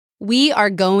We are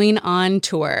going on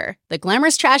tour. The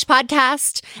Glamorous Trash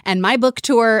podcast and my book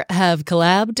tour have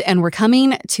collabed, and we're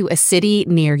coming to a city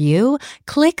near you.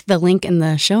 Click the link in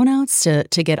the show notes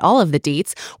to get all of the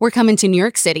deets. We're coming to New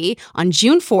York City on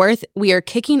June 4th. We are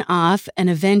kicking off an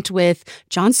event with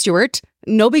Jon Stewart.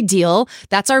 No big deal.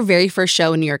 That's our very first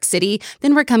show in New York City.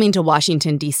 Then we're coming to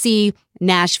Washington, D.C.,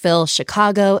 Nashville,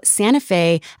 Chicago, Santa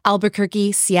Fe,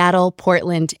 Albuquerque, Seattle,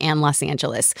 Portland, and Los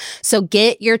Angeles. So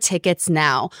get your tickets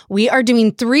now. We are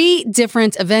doing 3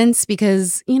 different events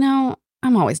because,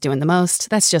 I'm always doing the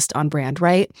most. That's just on brand,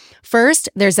 right? First,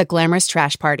 there's a Glamorous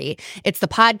Trash Party. It's the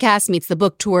podcast meets the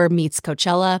book tour meets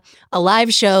Coachella, a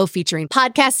live show featuring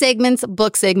podcast segments,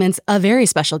 book segments, a very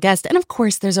special guest, and of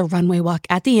course, there's a runway walk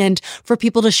at the end for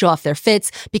people to show off their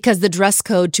fits because the dress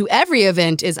code to every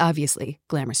event is obviously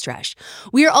Glamorous Trash.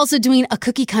 We are also doing a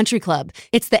cookie country club.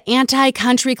 It's the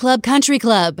anti-country club country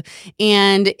club,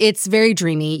 and it's very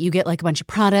dreamy. You get like a bunch of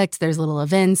products, there's little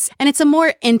events, and it's a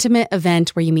more intimate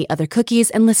event where you meet other cookies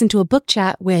and listen to a book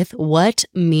chat with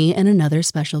me and another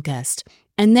special guest.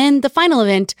 And then the final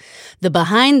event, the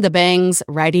Behind the Bangs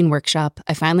writing workshop.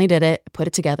 I finally did it,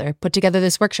 put together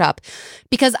this workshop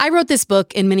because I wrote this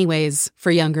book in many ways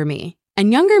for younger me.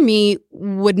 And younger me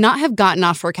would not have gotten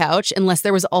off her couch unless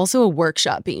there was also a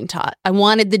workshop being taught. I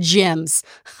wanted the gyms.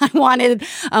 I wanted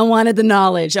the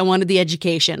knowledge. I wanted the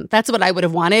education. That's what I would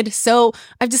have wanted. So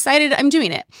I've decided I'm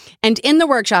doing it. And in the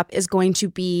workshop is going to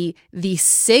be the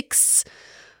 6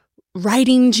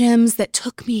 writing gems that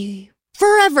took me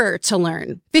forever to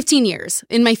learn. 15 years.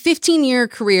 In my 15-year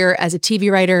career as a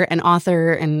TV writer and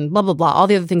author and blah, blah, blah, all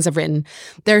the other things I've written,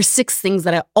 there are 6 things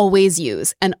that I always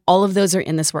use, and all of those are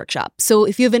in this workshop. So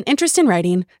if you have an interest in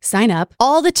writing, sign up.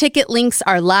 All the ticket links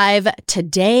are live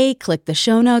today. Click the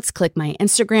show notes, click my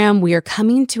Instagram. We are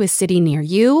coming to a city near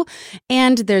you,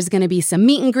 and there's going to be some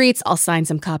meet and greets. I'll sign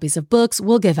some copies of books.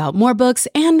 We'll give out more books,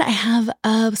 and I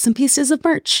have some pieces of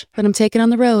merch that I'm taking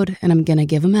on the road, and I'm going to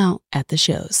give them out at the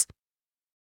shows.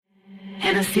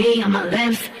 Hennessy on my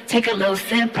lips, take a little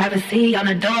sip, privacy on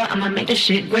the door, I'ma make this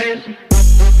shit grip.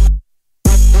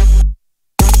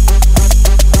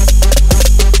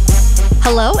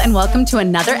 Hello and welcome to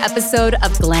another episode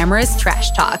of Glamorous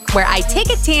Trash Talk, where I take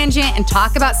a tangent and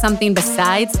talk about something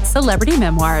besides celebrity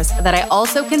memoirs that I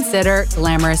also consider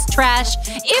glamorous trash.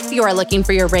 If you are looking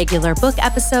for your regular book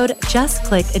episode, just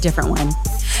click a different one.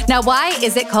 Now, why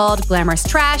is it called Glamorous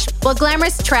Trash? Well,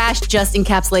 Glamorous Trash just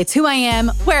encapsulates who I am,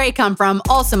 where I come from,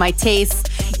 also my tastes.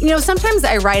 Sometimes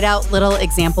I write out little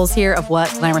examples here of what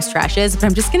Glamorous Trash is, but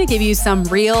I'm just going to give you some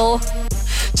real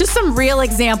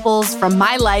examples from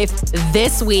my life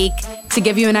this week to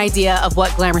give you an idea of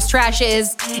what Glamorous Trash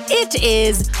is. It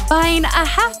is buying a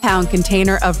half-pound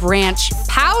container of ranch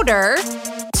powder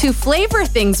to flavor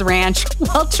things ranch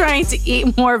while trying to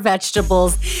eat more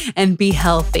vegetables and be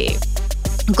healthy.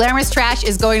 Glamorous Trash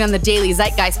is going on the Daily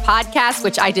Zeitgeist podcast,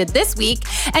 which I did this week,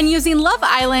 and using Love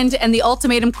Island and the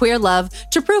ultimatum queer love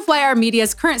to prove why our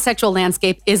media's current sexual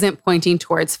landscape isn't pointing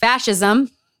towards fascism.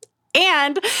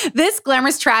 And this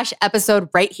Glamorous Trash episode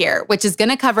right here, which is going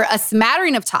to cover a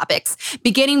smattering of topics,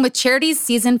 beginning with Charity's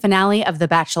season finale of The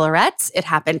Bachelorette. It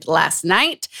happened last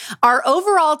night. Our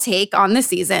overall take on the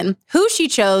season, who she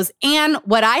chose, and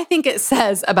what I think it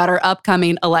says about our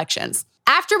upcoming elections.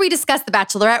 After we discuss The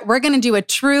Bachelorette, we're going to do a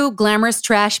true Glamorous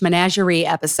Trash menagerie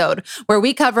episode where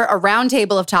we cover a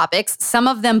roundtable of topics, some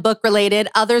of them book-related,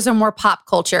 others are more pop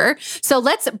culture. So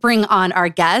let's bring on our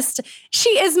guest. She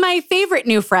is my favorite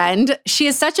new friend. She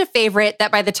is such a favorite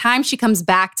that by the time she comes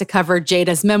back to cover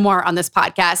Jada's memoir on this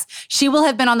podcast, she will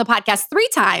have been on the podcast 3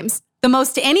 times. The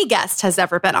most any guest has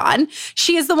ever been on.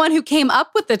 She is the one who came up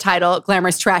with the title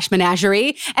Glamorous Trash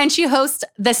Menagerie, and she hosts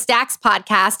the Stacks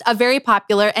podcast, a very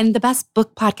popular and the best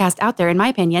book podcast out there, in my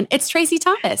opinion. It's Traci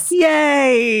Thomas.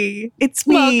 Yay! It's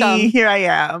me. Welcome. Here I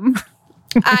am.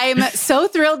 I'm so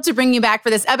thrilled to bring you back for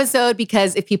this episode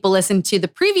because if people listened to the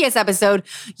previous episode,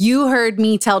 you heard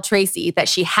me tell Traci that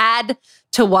she had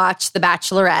to watch The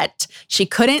Bachelorette. She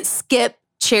couldn't skip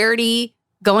Charity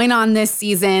going on this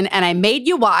season, and I made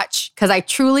you watch because I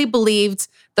truly believed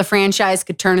the franchise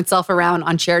could turn itself around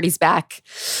on Charity's back.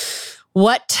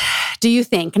 What do you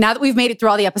think? Now that we've made it through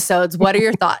all the episodes, what are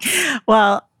your thoughts?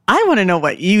 Well, I want to know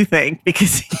what you think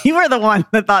because you were the one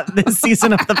that thought this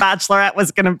season of The Bachelorette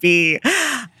was going to be,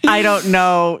 I don't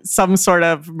know, some sort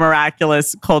of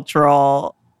miraculous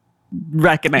cultural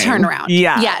reckoning. Turnaround.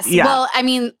 Yeah. Yes. Yeah. Well, I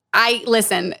mean,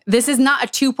 listen, this is not a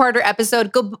 2-parter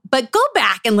episode, but go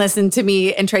back and listen to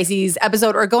me and Traci's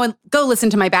episode, or go listen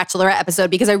to my Bachelorette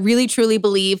episode, because I really truly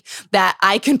believe that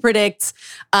I can predict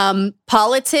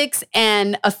politics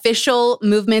and official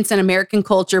movements in American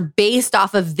culture based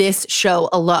off of this show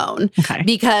alone. Okay.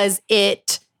 Because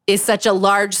it is such a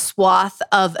large swath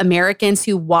of Americans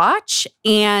who watch,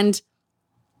 and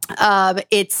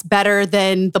it's better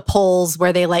than the polls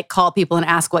where they like call people and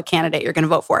ask what candidate you're going to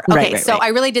vote for. Okay, Right. I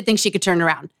really did think she could turn it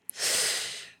around.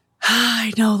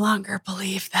 I no longer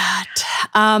believe that.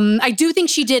 I do think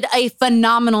she did a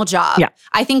phenomenal job. Yeah.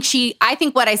 I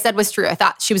think what I said was true. I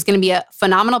thought she was going to be a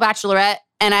phenomenal Bachelorette,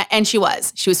 and she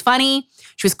was. She was funny.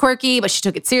 She was quirky, but she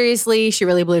took it seriously. She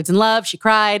really believed in love. She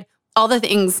cried, all the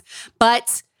things.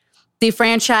 But the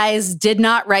franchise did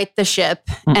not right the ship.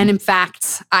 Mm-hmm. And in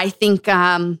fact, I think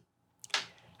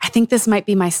this might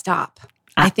be my stop.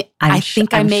 I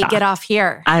think I may get off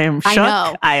here. I am shocked.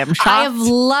 I know. I am shocked. I have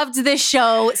loved this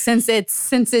show since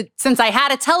I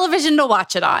had a television to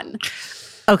watch it on.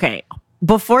 Okay.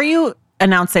 Before you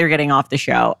announce that you're getting off the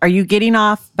show, are you getting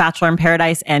off Bachelor in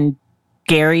Paradise and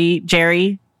Gary?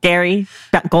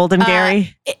 Golden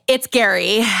Gary? It's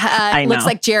Gary. I know. Looks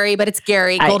like Jerry, but it's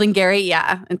Gary. Golden Gary.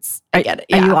 Yeah. I get it.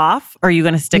 Yeah. Are you off, or are you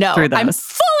going to stick through those? I'm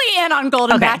fully in on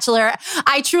Golden Bachelor.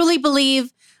 I truly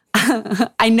believe,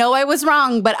 I know I was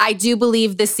wrong, but I do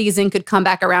believe this season could come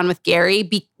back around with Gary.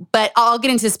 But I'll get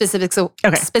into specifics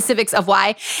of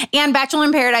why. And Bachelor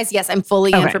in Paradise, yes, I'm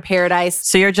fully in for Paradise.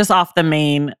 So you're just off the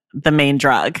main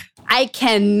drug. I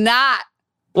cannot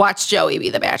watch Joey be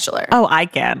the Bachelor. Oh, I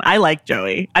can. I like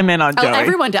Joey. I'm in on Joey.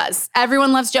 Everyone does.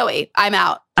 Everyone loves Joey. I'm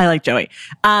out. I like Joey.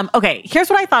 Okay, here's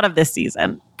what I thought of this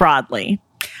season broadly.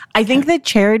 I think that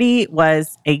Charity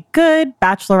was a good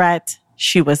Bachelorette.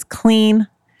 She was clean.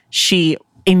 She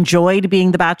enjoyed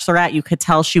being the Bachelorette. You could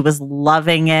tell she was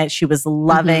loving it. She was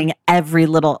loving every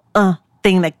little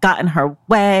thing that got in her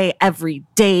way, every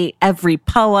date, every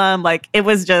poem. Like, it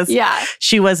was just,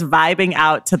 she was vibing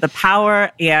out to the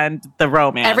power and the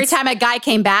romance. Every time a guy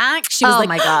came back, she was like,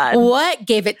 my God. What?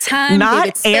 Gave it time, Not gave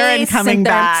it space, Aaron coming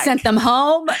back. Sent them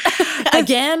home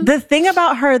again. The thing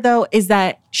about her, though, is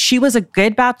that she was a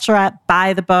good Bachelorette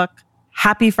by the book,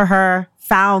 happy for her,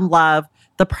 found love.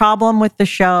 The problem with the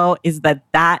show is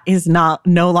that is no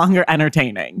longer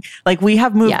entertaining. Like, we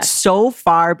have moved so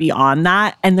far beyond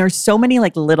that. And there's so many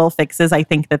like little fixes I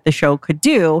think that the show could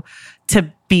do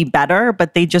to be better,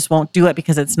 but they just won't do it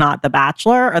because it's not The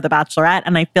Bachelor or The Bachelorette.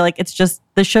 And I feel like it's just,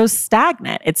 the show's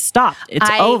stagnant. It's stopped. It's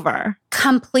over.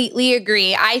 Completely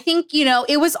agree. I think,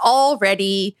 it was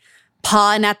already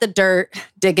pawing at the dirt,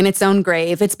 digging its own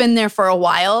grave. It's been there for a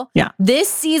while. Yeah. This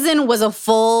season was a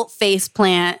full face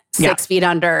plant, 6 feet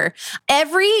under.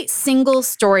 Every single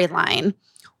storyline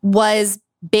was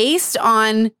based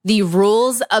on the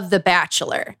rules of The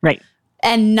Bachelor. Right.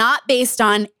 And not based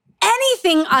on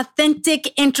anything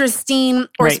authentic, interesting,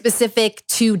 or specific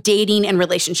to dating and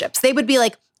relationships. They would be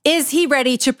like, is he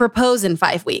ready to propose in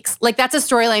 5 weeks? Like, that's a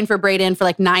storyline for Brayden for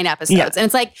like 9 episodes. Yeah. And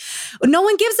it's like, no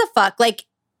one gives a fuck. Like,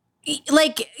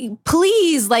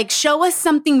 please, like, show us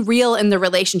something real in the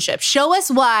relationship. Show us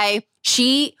why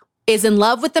she is in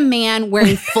love with a man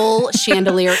wearing full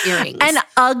chandelier earrings. And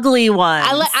ugly ones.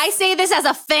 I say this as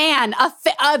a fan,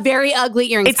 a very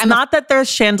ugly earrings. It's not that they're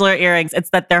chandelier earrings.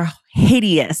 It's that they're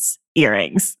hideous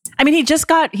earrings. I mean, he just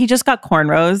got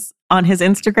cornrows on his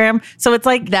Instagram. So it's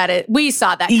like we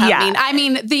saw that coming. Yeah. I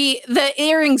mean, the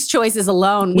earrings choices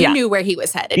alone, we knew where he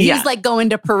was headed. He was like going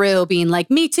to Peru being like,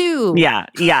 me too. Yeah.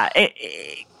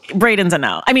 Brayden's a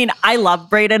no. I mean, I love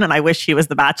Brayden and I wish he was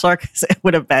the Bachelor because it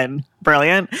would have been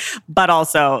brilliant. But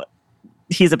also,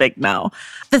 he's a big no.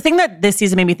 The thing that this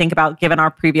season made me think about, given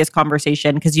our previous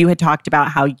conversation, because you had talked about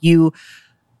how you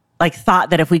like thought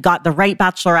that if we got the right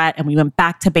Bachelorette and we went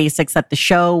back to basics, that the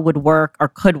show would work or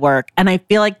could work. And I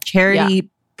feel like Charity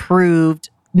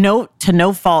proved, no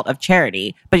fault of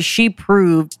Charity, but she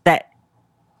proved that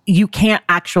you can't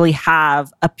actually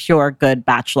have a pure good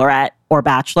Bachelorette or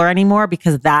Bachelor anymore,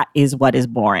 because that is what is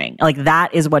boring. Like,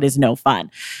 that is what is no fun.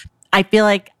 I feel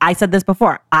like I said this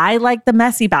before. I like the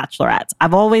messy Bachelorettes.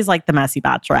 I've always liked the messy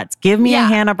Bachelorettes. Give me a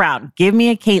Hannah Brown. Give me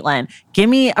a Caitlyn. Give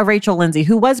me a Rachel Lindsay,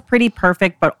 who was pretty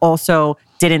perfect, but also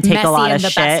didn't take messy a lot in of the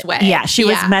shit. Best way. Yeah, she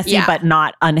was messy, but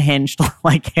not unhinged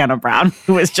like Hannah Brown,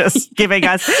 who was just giving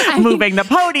us moving the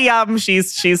podium.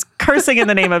 She's cursing in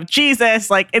the name of Jesus.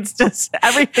 Like, it's just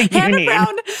everything Hannah you need.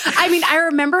 Brown. I mean, I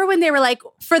remember when they were like,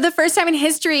 for the first time in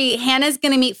history, Hannah's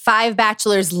going to meet 5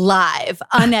 bachelors live,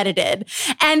 unedited.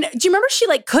 And do you remember she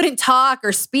like couldn't talk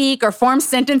or speak or form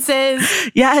sentences?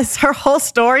 Yes, her whole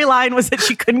storyline was that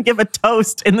she couldn't give a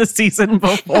toast in the season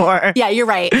before. Yeah, you're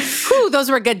right. Whew, those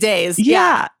were good days.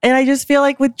 Yeah. And I just feel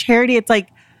like with Charity, it's like,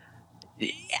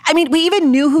 I mean, we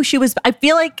even knew who she was. I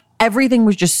feel like everything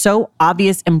was just so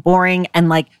obvious and boring and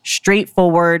like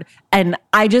straightforward. And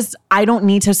I don't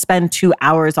need to spend 2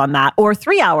 hours on that or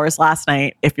 3 hours last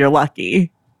night if you're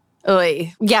lucky.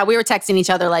 Oy. Yeah, we were texting each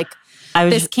other like,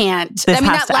 this can't.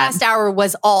 That last hour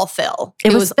was all Phil.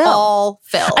 It was all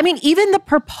Phil. I mean, even the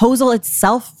proposal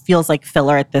itself feels like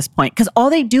filler at this point because all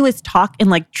they do is talk in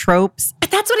like tropes. But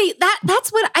that's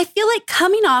what I feel like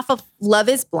coming off of Love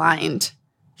is Blind,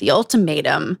 The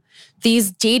Ultimatum,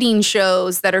 these dating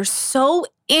shows that are so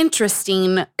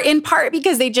interesting, in part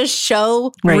because they just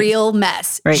show real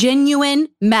mess, genuine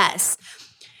mess.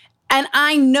 And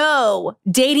I know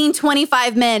dating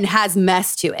 25 men has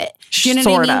mess to it. Do you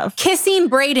know what I mean? Kissing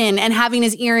Brayden and having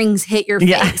his earrings hit your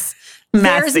face.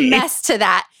 There's mess to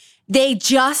that. They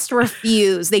just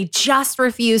refuse. They just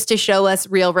refuse to show us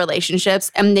real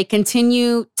relationships. And they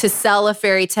continue to sell a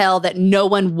fairy tale that no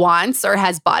one wants or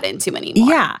has bought into anymore.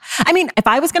 Yeah. I mean, if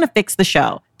I was going to fix the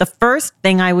show, the first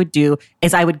thing I would do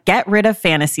is I would get rid of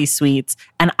fantasy suites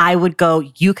and I would go,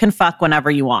 you can fuck whenever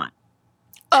you want.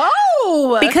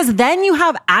 Oh! Because then you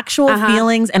have actual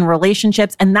feelings and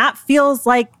relationships and that feels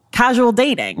like casual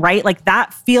dating, right? Like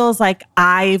that feels like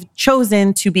I've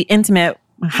chosen to be intimate,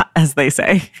 as they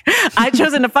say. I've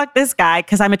chosen to fuck this guy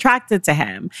because I'm attracted to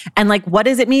him. And like, what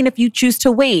does it mean if you choose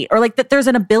to wait? Or like that there's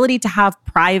an ability to have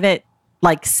private,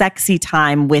 like sexy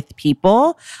time with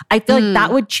people. I feel like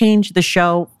that would change the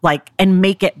show like and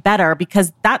make it better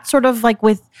because that's sort of like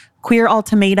with Queer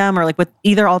Ultimatum or like with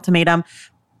either Ultimatum,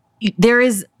 there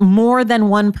is more than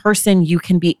one person you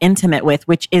can be intimate with,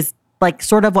 which is like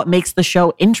sort of what makes the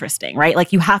show interesting, right?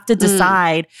 Like you have to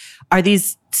decide, are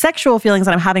these sexual feelings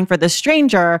that I'm having for this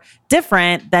stranger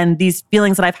different than these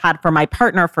feelings that I've had for my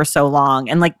partner for so long?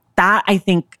 And like that, I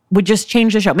think would just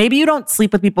change the show. Maybe you don't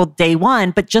sleep with people day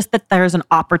one, but just that there's an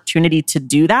opportunity to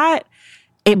do that.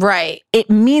 It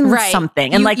means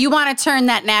something. And you want to turn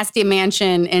that nasty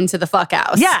mansion into the fuck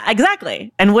house. Yeah,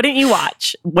 exactly. And wouldn't you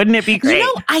watch? Wouldn't it be great?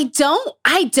 You know,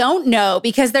 I don't know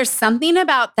because there's something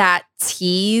about that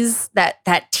tease,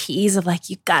 that tease of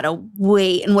like, you gotta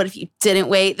wait. And what if you didn't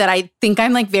wait that I think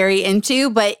I'm like very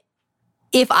into. But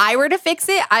if I were to fix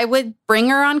it, I would bring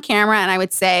her on camera and I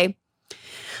would say,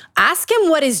 ask him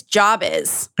what his job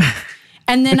is.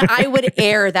 And then I would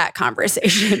air that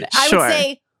conversation. I would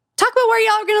say, talk about where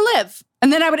y'all are going to live.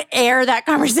 And then I would air that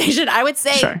conversation. I would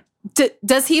say,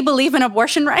 does he believe in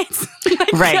abortion rights?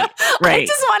 Right. I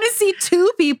just want to see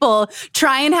 2 people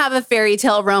try and have a fairy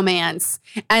tale romance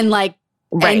and like,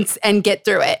 and get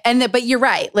through it. But you're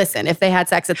right. Listen, if they had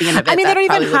sex at the end of it, I mean, they don't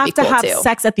even have to have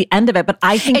sex at the end of it, but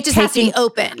I think it just has to be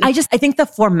open. I think the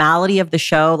formality of the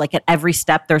show, like at every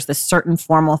step, there's this certain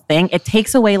formal thing. It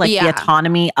takes away like the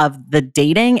autonomy of the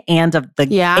dating and of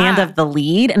the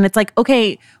lead. And it's like,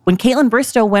 okay, when Caitlin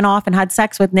Bristow went off and had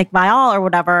sex with Nick Viall or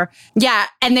whatever. Yeah.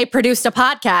 And they produced a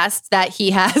podcast that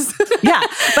he has. Yeah.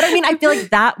 But I mean, I feel like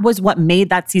that was what made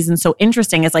that season so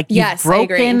interesting is like you've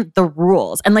broken the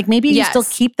rules. And like maybe you still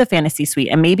keep the fantasy suite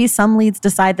and maybe some leads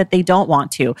decide that they don't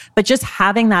want to. But just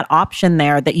having that option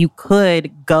there that you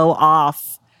could go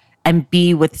off and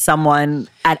be with someone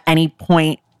at any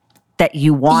point that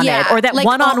you wanted or that like,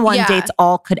 one-on-one dates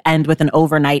all could end with an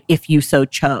overnight if you so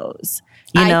chose.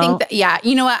 You know? I think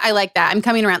you know what? I like that. I'm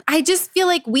coming around. I just feel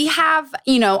like we have,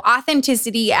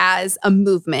 authenticity as a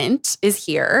movement is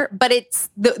here, but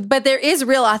but there is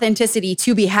real authenticity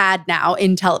to be had now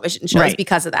in television shows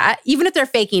because of that. Even if they're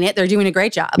faking it, they're doing a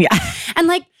great job. Yeah. And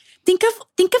like, think of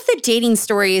the dating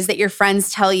stories that your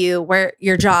friends tell you where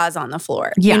your jaw is on the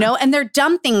floor, and they're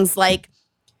dumb things like,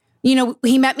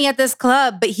 he met me at this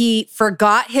club, but he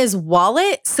forgot his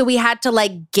wallet. So we had to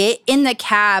like get in the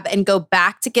cab and go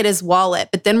back to get his wallet.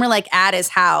 But then we're like at his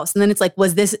house. And then it's like,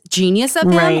 was this genius of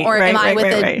him? Or am I with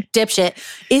a dipshit?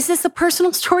 Is this a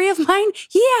personal story of mine?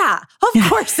 Yeah, of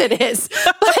course it is.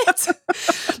 But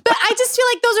I just feel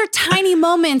like those are tiny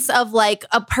moments of like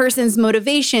a person's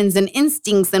motivations and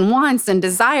instincts and wants and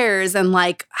desires. And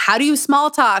like, how do you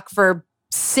small talk for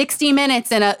 60 minutes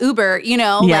in a Uber,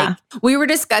 like we were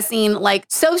discussing like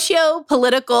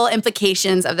socio-political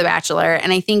implications of The Bachelor.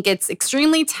 And I think it's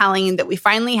extremely telling that we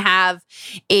finally have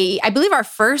I believe our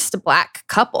first Black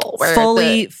couple. Where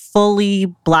fully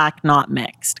Black, not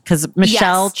mixed. Because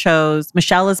Michelle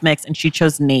is mixed and she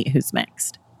chose Nate, who's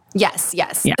mixed. Yes.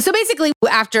 Yeah. So basically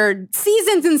after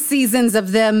seasons and seasons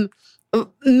of them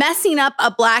messing up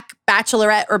a Black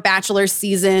Bachelorette or Bachelor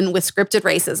season with scripted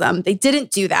racism. They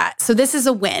didn't do that. So this is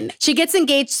a win. She gets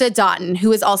engaged to Dotun,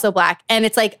 who is also Black. And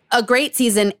it's like a great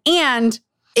season. And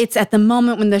it's at the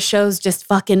moment when the show's just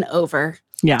fucking over.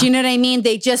 Yeah. Do you know what I mean?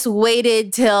 They just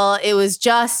waited till it was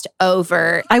just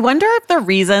over. I wonder if the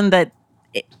reason that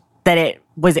it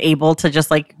was able to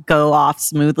just like go off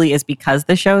smoothly is because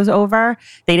the show's over.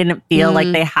 They didn't feel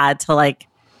like they had to like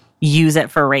use it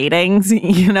for ratings,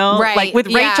 you know? Right. Like with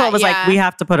Rachel, it was like, we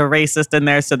have to put a racist in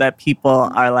there so that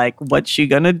people are like, what's she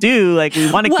gonna do? Like,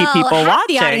 we want to keep people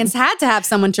watching. The audience had to have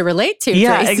someone to relate to.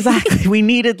 Yeah, Traci. exactly. We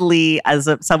needed Lee as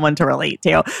someone to relate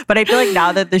to. But I feel like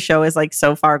now that the show is like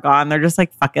so far gone, they're just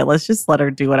like, fuck it. Let's just let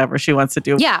her do whatever she wants to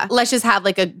do. Yeah, let's just have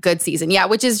like a good season. Yeah,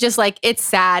 which is just like, it's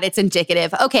sad. It's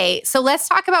indicative. Okay, so let's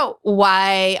talk about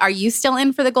why. Are you still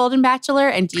in for the Golden Bachelor?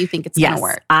 And do you think it's going to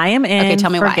work? I am in. Okay, tell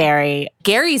me for why. Gary.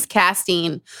 Gary's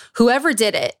casting, whoever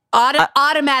did it,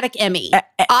 automatic Emmy,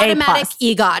 automatic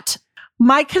EGOT.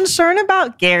 My concern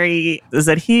about Gary is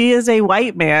that he is a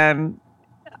white man.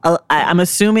 I'm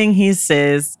assuming he's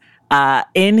cis,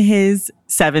 in his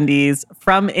 70s,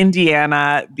 from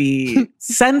Indiana, the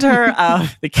center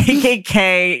of the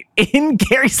KKK in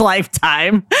Gary's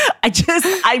lifetime.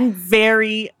 I'm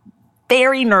very,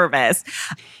 very nervous.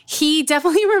 He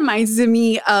definitely reminds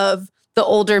me of the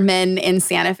older men in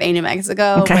Santa Fe, New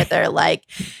Mexico, where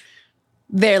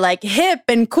they're like hip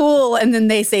and cool, and then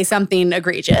they say something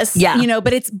egregious. Yeah. You know,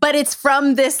 but it's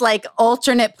from this like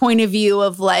alternate point of view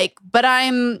of like, but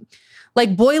I'm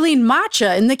like boiling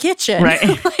matcha in the kitchen. Right.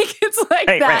 Like it's like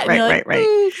that.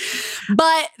 Right.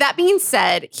 But that being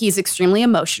said, he's extremely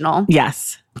emotional.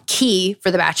 Yes. Key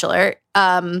for The Bachelor.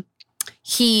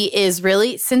 He is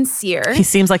really sincere. He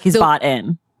seems like he's bought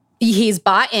in. He's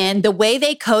bought in. The way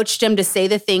they coached him to say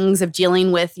the things of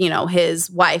dealing with, you know, his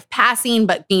wife passing,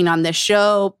 but being on the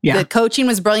show. Yeah. The coaching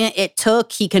was brilliant.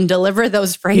 He can deliver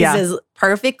those phrases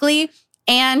perfectly.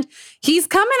 And he's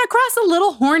coming across a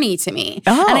little horny to me.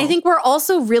 Oh. And I think we're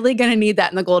also really going to need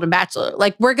that in the Golden Bachelor.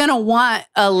 Like, we're going to want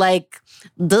a like,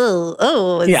 Gary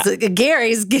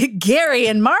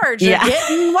and Marge are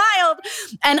getting wild.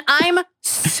 And I'm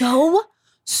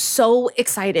so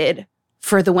excited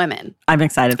for the women. I'm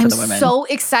excited for the women. I'm so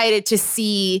excited to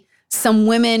see some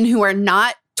women who are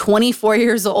not 24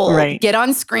 years old get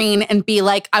on screen and be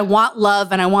like, I want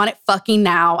love and I want it fucking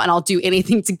now and I'll do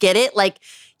anything to get it. Like,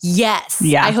 yes.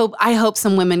 Yeah. I hope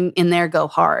some women in there go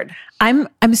hard. I'm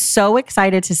so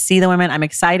excited to see the women. I'm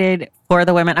excited for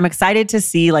the women. I'm excited to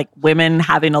see like women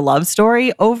having a love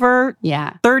story over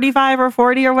 35 or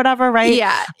 40 or whatever, right?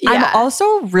 Yeah. I'm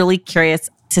also really curious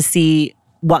to see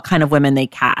what kind of women they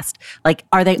cast. Like,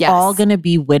 are they all going to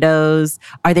be widows?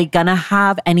 Are they going to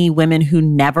have any women who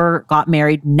never got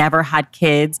married, never had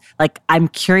kids? Like, I'm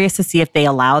curious to see if they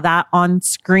allow that on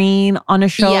screen on a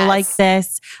show like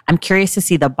this. I'm curious to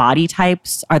see the body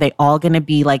types. Are they all going to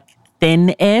be like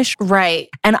thin-ish? Right.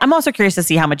 And I'm also curious to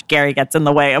see how much Gary gets in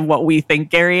the way of what we think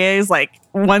Gary is. Like,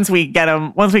 once we get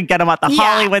him at the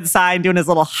Hollywood sign doing his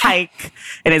little hike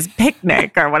and his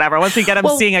picnic or whatever. Once we get him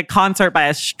seeing a concert by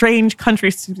a strange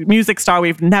country music star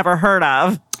we've never heard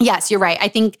of. Yes, you're right. I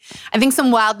think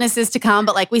some wildness is to come,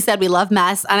 but like we said, we love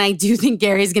mess. And I do think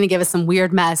Gary's going to give us some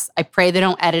weird mess. I pray they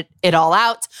don't edit it all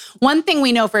out. One thing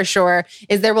we know for sure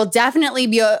is there will definitely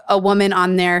be a woman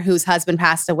on there whose husband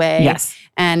passed away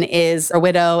and is a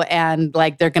widow. And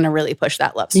like, they're going to really push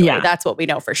that love story. Yeah. That's what we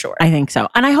know for sure. I think so.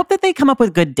 And I hope that they come up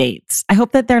with good dates. I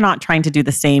hope that they're not trying to do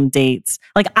the same dates.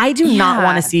 Like, I do not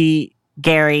want to see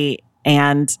Gary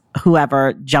and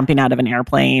whoever jumping out of an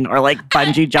airplane or like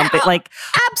bungee jumping. Like,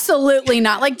 absolutely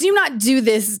not. Like, do not do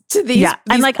this to these. Yeah.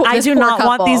 And like, I do not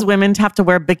want these women to have to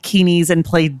wear bikinis and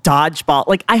play dodgeball.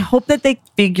 Like, I hope that they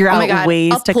figure out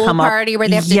ways to come up. A pool party where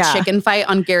they have to chicken fight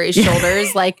on Gary's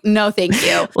shoulders. Like, no, thank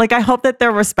you. Like, I hope that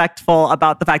they're respectful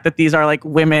about the fact that these are like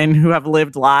women who have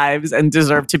lived lives and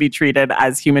deserve to be treated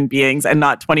as human beings and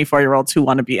not 24-year-olds who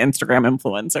want to be Instagram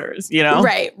influencers, you know?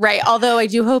 Right. Although I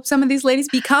do hope some of these ladies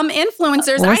become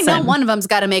influencers. I know one of them's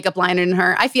got a makeup liner in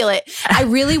her. I feel it. I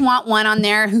really want one on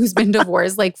there who's been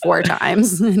divorced like 4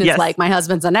 times. And it's like, my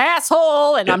husband's an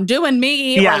asshole and I'm doing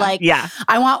me. Or like,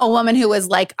 I want a woman who was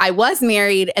like, I was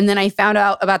married and then I found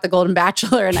out about the Golden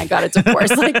Bachelor and I got a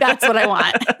divorce. Like, that's what I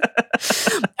want.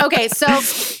 Okay, so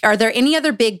are there any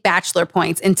other big Bachelor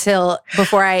points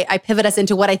before I pivot us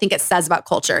into what I think it says about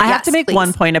culture? I have to make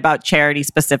one point about Charity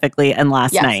specifically and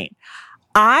last night.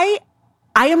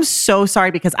 I am so sorry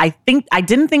because I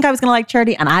didn't think I was going to like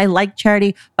Charity and I like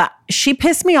Charity, but she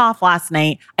pissed me off last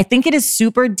night. I think it is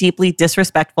super deeply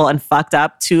disrespectful and fucked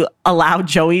up to allow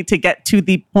Joey to get to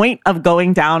the point of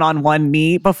going down on one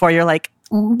knee before you're like,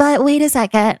 but wait a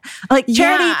second. Like,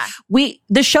 Charity,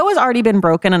 the show has already been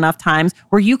broken enough times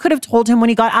where you could have told him when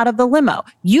he got out of the limo.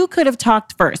 You could have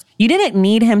talked first. You didn't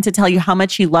need him to tell you how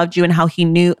much he loved you and how he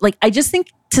knew. Like, I just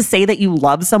think to say that you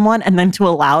love someone and then to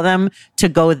allow them to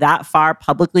go that far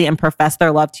publicly and profess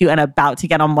their love to you and about to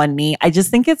get on one knee, I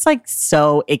just think it's like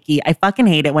so icky. I fucking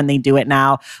hate it when they do it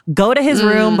now. Go to his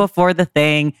room before the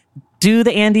thing. Do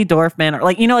the Andy Dorfman, or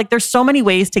like, you know, like there's so many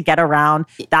ways to get around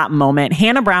that moment.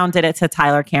 Hannah Brown did it to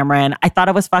Tyler Cameron. I thought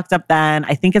it was fucked up then.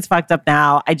 I think it's fucked up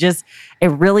now. It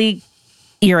really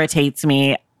irritates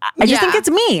me. I just think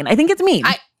it's mean. I think it's mean.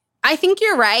 I think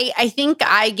you're right. I think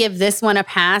I give this one a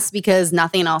pass because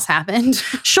nothing else happened.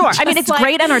 Sure. I mean, it's like,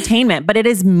 great entertainment, but it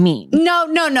is mean. No.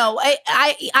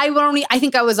 I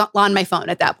think I was on my phone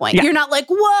at that point. Yeah. You're not like,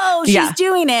 whoa, she's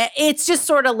doing it. It's just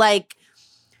sort of like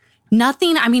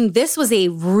nothing. I mean, this was a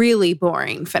really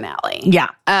boring finale. Yeah.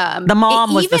 The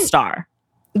mom was the star.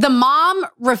 The mom,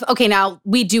 okay, now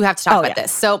we do have to talk about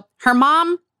this. So her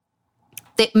mom,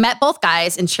 they met both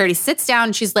guys and Charity sits down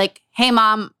and she's like, hey,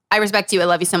 Mom, I respect you. I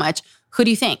love you so much. Who do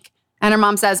you think? And her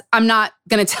mom says, I'm not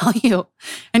going to tell you.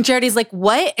 And Charity's like,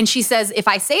 what? And she says, if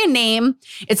I say a name,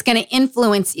 it's going to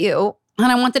influence you.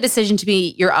 And I want the decision to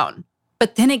be your own.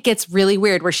 But then it gets really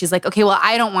weird where she's like, okay, well,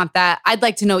 I don't want that. I'd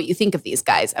like to know what you think of these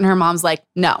guys. And her mom's like,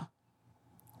 no.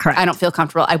 Correct. I don't feel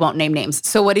comfortable. I won't name names.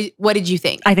 So what did you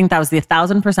think? I think that was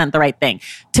 1,000% the right thing.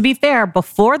 To be fair,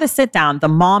 before the sit down, the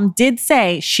mom did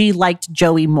say she liked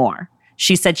Joey more.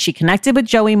 She said she connected with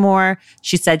Joey more.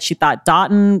 She said she thought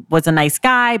Dotun was a nice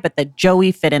guy, but that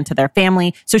Joey fit into their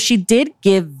family. So she did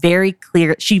she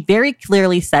very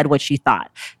clearly said what she thought.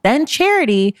 Then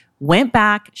Charity went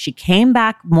back. She came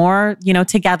back more,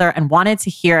 together and wanted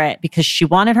to hear it because she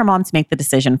wanted her mom to make the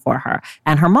decision for her.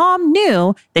 And her mom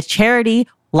knew that Charity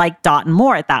liked Dotun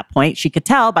more at that point. She could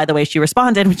tell by the way she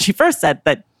responded when she first said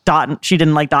that she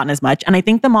didn't like Dotun as much. And I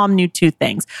think the mom knew two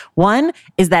things. One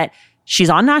is that she's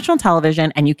on national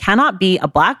television and you cannot be a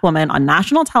Black woman on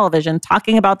national television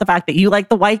talking about the fact that you like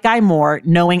the white guy more,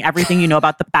 knowing everything you know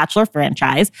about the Bachelor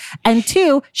franchise. And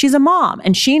two, she's a mom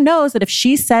and she knows that if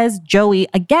she says Joey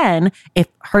again, if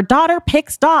her daughter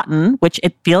picks Dotun, which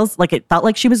it felt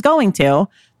like she was going to,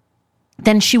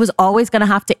 then she was always going to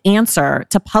have to answer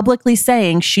to publicly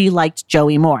saying she liked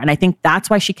Joey more. And I think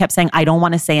that's why she kept saying, I don't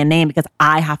want to say a name because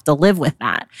I have to live with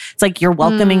that. It's like you're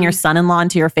welcoming your son-in-law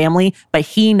into your family, but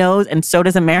he knows, and so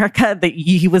does America, that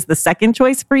he was the second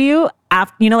choice for you.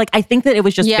 I think that it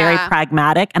was just very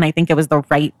pragmatic and I think it was the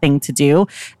right thing to do.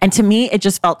 And to me, it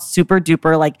just felt super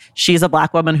duper like she's a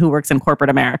Black woman who works in corporate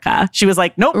America. She was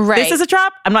like, nope, This is a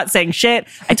trap. I'm not saying shit.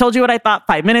 I told you what I thought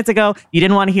 5 minutes ago. You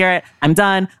didn't want to hear it. I'm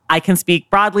done. I can speak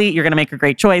broadly. You're going to make a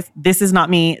great choice. This is not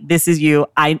me. This is you.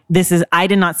 I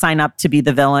did not sign up to be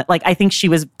the villain. Like, I think she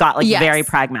got very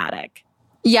pragmatic.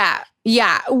 Yeah.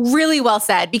 Yeah. Really well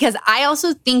said. Because I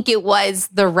also think it was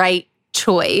the right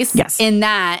choice. Yes. In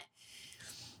that,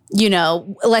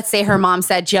 let's say her mom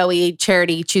said Joey,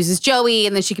 Charity chooses Joey,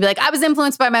 and then she could be like, I was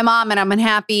influenced by my mom and I'm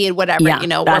unhappy and whatever,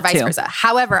 or vice versa.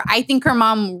 However, I think her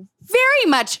mom very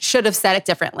much should have said it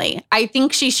differently. I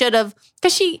think she should have,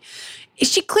 because she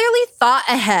clearly thought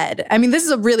ahead. I mean, this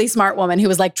is a really smart woman who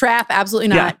was like, trap, absolutely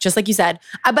not, just like you said.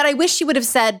 But I wish she would have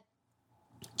said,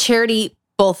 Charity,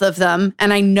 both of them,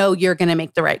 and I know you're going to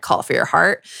make the right call for your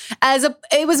heart.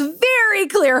 It was very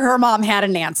clear her mom had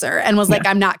an answer and was like,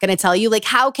 I'm not going to tell you. Like,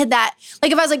 how could that,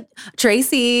 like if I was like,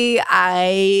 Tracy,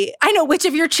 I know which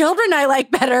of your children I like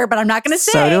better, but I'm not going to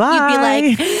say. So do I.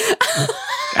 You'd be like.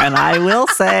 And I will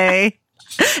say,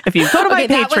 if you go to my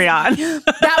Patreon.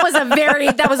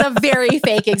 That was a very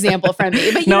fake example from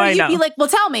me. But you'd be like, well,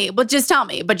 tell me, but just tell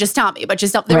me, but just tell me, but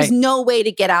just tell me. There was no way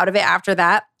to get out of it after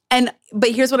that. But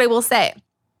here's what I will say.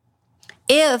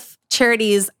 If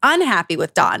Charity's unhappy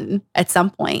with Dotun at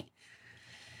some point,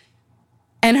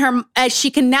 and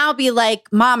she can now be like,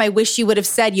 Mom, I wish you would have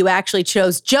said you actually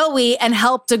chose Joey and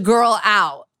helped a girl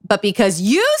out. But because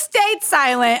you stayed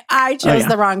silent, I chose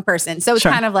the wrong person. So it's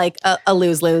kind of like a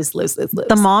lose.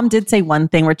 The mom did say one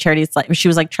thing where Charity's like, she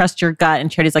was like, trust your gut.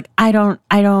 And Charity's like, I don't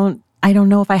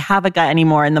know if I have a gut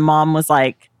anymore. And the mom was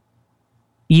like,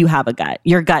 you have a gut.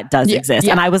 Your gut does exist.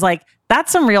 Yeah. And I was like,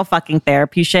 that's some real fucking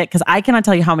therapy shit. Because I cannot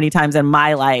tell you how many times in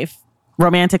my life,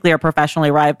 romantically or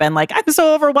professionally, where I've been like, I'm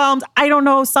so overwhelmed. I don't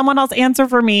know. Someone else answer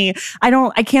for me.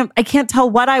 I can't tell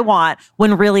what I want,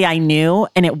 when really I knew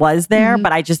and it was there,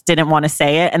 but I just didn't want to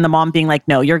say it. And the mom being like,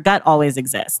 no, your gut always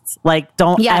exists. Like,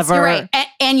 don't ever. You're right.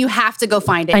 And you have to go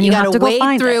find it. And you got to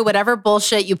wade through whatever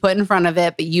bullshit you put in front of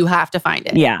it, but you have to find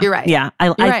it. Yeah. You're right. Yeah.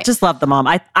 I just love the mom.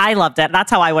 I loved it. That's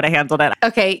how I would have handled it.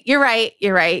 Okay. You're right.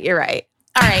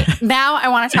 All right. Now I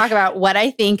want to talk about what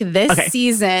I think this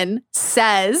season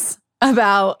says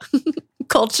about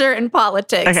culture and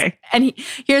politics. Okay. And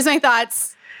here's my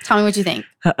thoughts. Tell me what you think.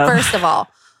 First of all,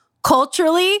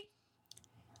 culturally,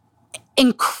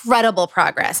 incredible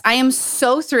progress. I am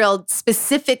so thrilled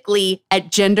specifically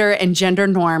at gender and gender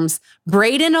norms.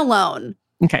 Brayden alone,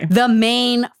 the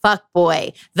main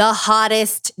fuckboy, the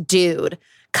hottest dude,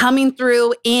 coming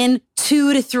through in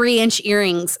 2 to 3 inch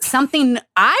earrings, something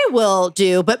I will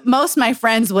do, but most of my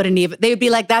friends wouldn't even. They would be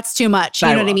like, that's too much. You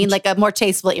know what I mean? Like a more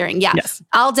tasteful earring. Yeah. Yes.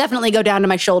 I'll definitely go down to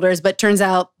my shoulders, but turns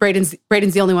out Brayden's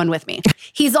the only one with me.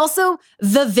 He's also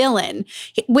the villain,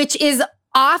 which is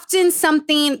often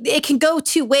something, it can go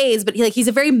 2 ways, but he's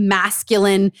a very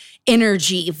masculine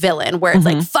energy villain where it's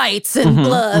like fights and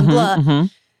blah.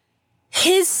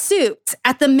 His suit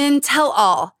at the Men Tell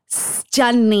All,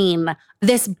 stunning.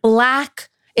 This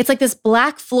black, it's like this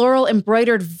black floral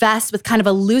embroidered vest with kind of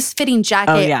a loose fitting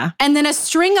jacket. Oh, yeah. And then a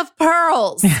string of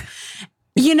pearls.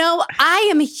 I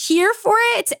am here for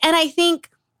it. And I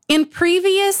think in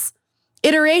previous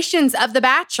iterations of The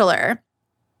Bachelor,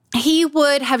 he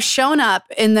would have shown up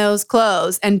in those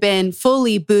clothes and been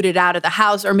fully booted out of the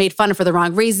house or made fun of for the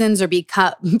wrong reasons or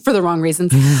become for the wrong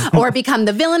reasons or become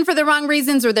the villain for the wrong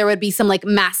reasons, or there would be some like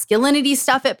masculinity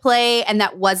stuff at play, and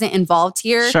that wasn't involved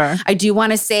here. Sure. I do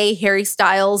want to say Harry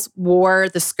Styles wore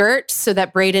the skirt so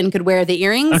that Brayden could wear the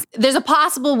earrings. Okay. There's a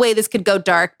possible way this could go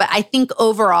dark, but I think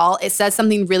overall it says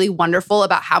something really wonderful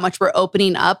about how much we're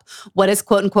opening up what is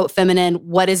quote unquote feminine,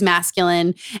 what is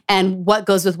masculine, and what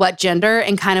goes with what gender,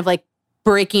 and kind of like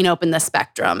breaking open the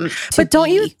spectrum. But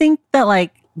don't you think that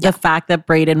like the fact that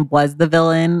Brayden was the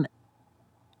villain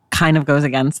kind of goes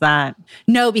against that?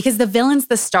 No, because the villain's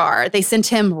the star. They sent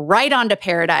him right onto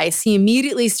Paradise. He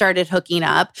immediately started hooking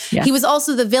up. Yes. He was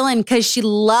also the villain because she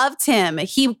loved him.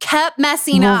 He kept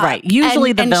messing up. Right.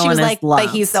 Usually the villain she was is like, loved.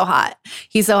 But he's so hot.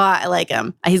 He's so hot. I like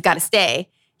him. He's got to stay.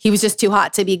 He was just too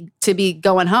hot to be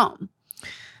going home.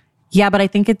 Yeah, but I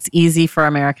think it's easy for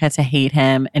America to hate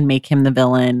him and make him the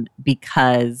villain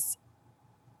because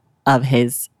of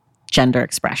his gender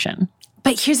expression.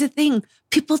 But here's the thing.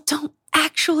 People don't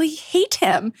actually hate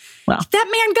him. Well, that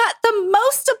man got the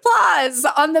most applause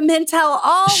on the Men Tell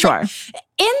All. Sure. Like,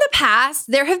 in the past,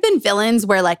 there have been villains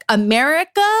where like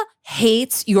America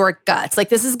hates your guts. Like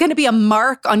this is going to be a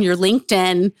mark on your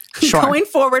LinkedIn going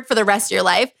forward for the rest of your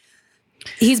life.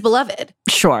 He's beloved.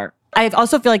 Sure. I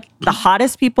also feel like the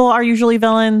hottest people are usually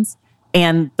villains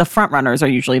and the front runners are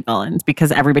usually villains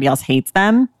because everybody else hates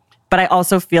them. But I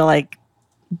also feel like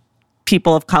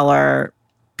people of color,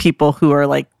 people who are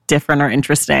like different or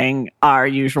interesting are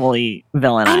usually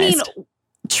villainized. I mean,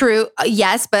 true.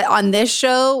 Yes. But on this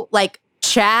show, like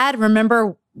Chad,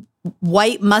 remember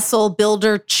white muscle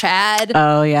builder Chad?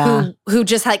 Oh, yeah. Who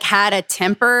just like had a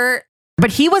temper.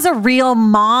 But he was a real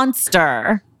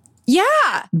monster.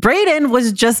 Yeah. Brayden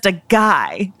was just a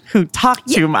guy who talked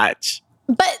too much.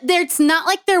 But it's not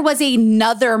like there was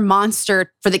another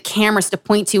monster for the cameras to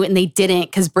point to and they didn't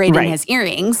because Brayden has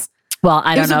earrings. Well,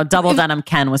 I don't know. Double Denim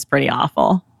Ken was pretty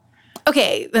awful.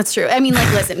 Okay, that's true. I mean, like,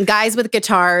 listen, guys with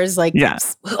guitars, like,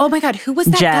 oh my God, who was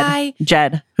that guy?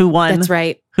 Jed, who won. That's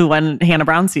right. Who won Hannah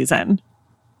Brown season.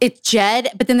 It's Jed,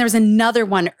 but then there was another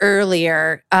one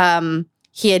earlier.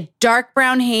 He had dark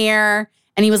brown hair.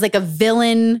 And he was like a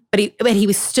villain, but he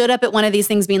was stood up at one of these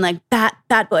things being like,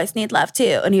 bad boys need love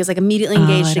too. And he was like immediately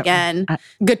engaged again.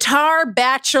 Guitar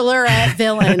Bachelorette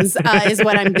villains is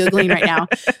what I'm Googling right now.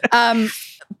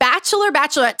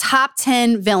 Bachelorette top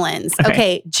 10 villains.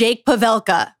 Okay, Jake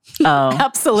Pavelka. Oh,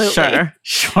 absolutely.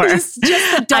 Sure. He's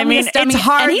just the dumbest dummy. It's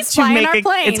hard and he's flying our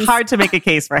planes. It's hard to make a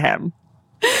case for him.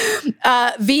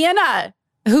 Vienna,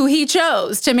 who he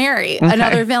chose to marry,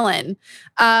 another villain.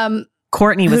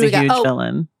 Courtney was a huge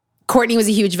villain. Courtney was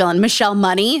a huge villain. Michelle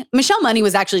Money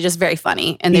was actually just very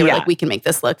funny. And they were like, we can make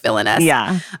this look villainous.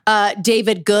 Yeah.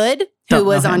 David Good, who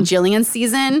was on Jillian's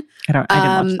season. I didn't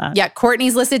watch that. Yeah,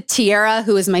 Courtney's listed. Tiara,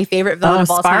 who is my favorite villain of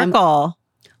all time. Sparkle.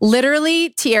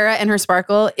 Literally, Tiara and her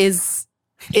sparkle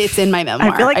it's in my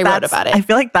memoir. I wrote about it. I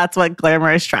feel like that's what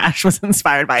Glamorous Trash was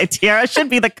inspired by. Tiara should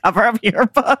be the cover of your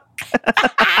book.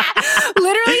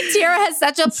 Literally, Tiara has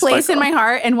such a place in my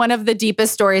heart and one of the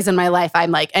deepest stories in my life.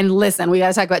 I'm like, and listen, we got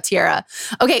to talk about Tiara.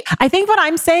 Okay. I think what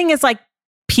I'm saying is like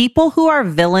people who are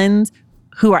villains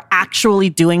who are actually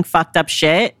doing fucked up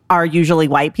shit are usually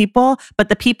white people. But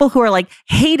the people who are like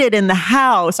hated in the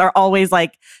house are always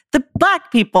like the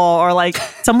black people or like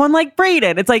someone like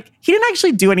Brayden. It's like, he didn't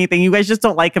actually do anything. You guys just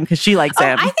don't like him because she likes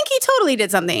him. I think he totally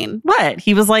did something. What?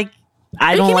 He was like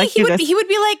I don't like he would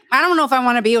be like, I don't know if I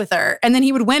want to be with her. And then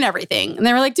he would win everything. And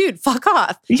they were like, dude, fuck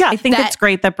off. Yeah, I think it's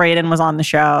great that Brayden was on the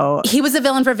show. He was a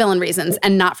villain for villain reasons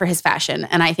and not for his fashion.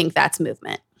 And I think that's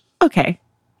movement. Okay.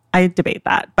 I debate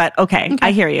that, but okay.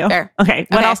 I hear you. Fair. Okay.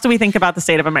 What else do we think about the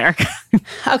state of America?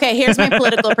 Okay, here's my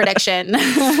political prediction.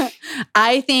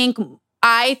 I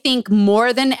think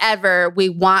more than ever, we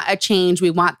want a change.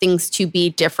 We want things to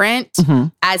be different,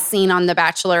 as seen on The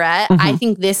Bachelorette. I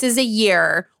think this is a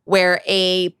year where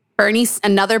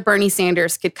another Bernie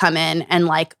Sanders could come in and,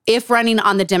 like, if running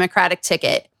on the Democratic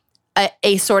ticket,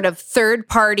 a sort of third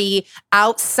party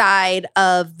outside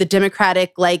of the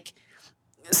Democratic, like,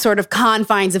 sort of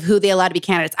confines of who they allow to be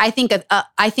candidates. I think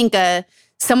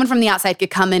someone from the outside could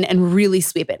come in and really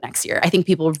sweep it next year. I think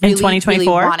people really, in 2024? really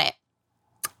want it.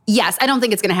 Yes, I don't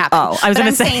think it's going to happen. Oh, I was going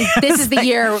to say. saying this is the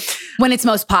year when it's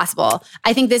most possible.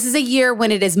 I think this is a year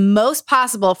when it is most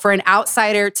possible for an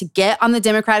outsider to get on the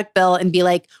Democratic bill and be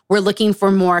like, we're looking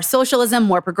for more socialism,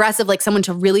 more progressive, like someone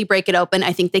to really break it open.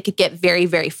 I think they could get very,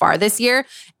 very far this year.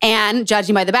 And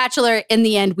judging by The Bachelor, in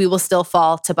the end, we will still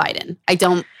fall to Biden.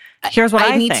 Here's what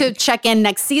I need to check in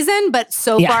next season, but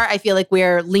so far I feel like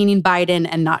we're leaning Biden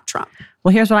and not Trump.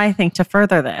 Well, here's what I think to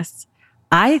further this.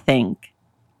 I think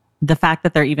the fact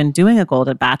that they're even doing a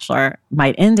Golden Bachelor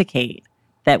might indicate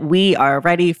that we are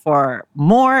ready for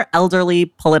more elderly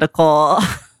political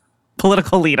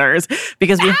leaders,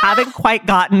 because we haven't quite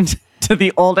gotten to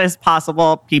the oldest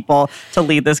possible people to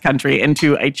lead this country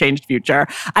into a changed future.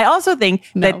 I also think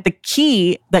that the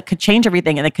key that could change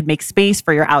everything and that could make space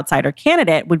for your outsider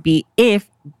candidate would be if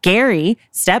Gary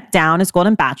stepped down as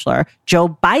Golden Bachelor,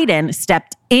 Joe Biden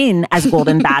stepped in as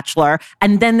Golden Bachelor,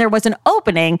 and then there was an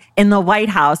opening in the White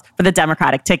House for the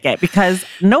Democratic ticket, because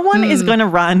no one is going to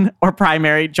run or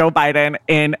primary Joe Biden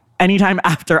in anytime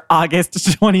after August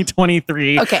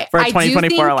 2023 for a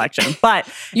 2024 election. But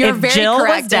if Jill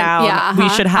was down, we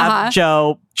should have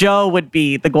Joe. Joe would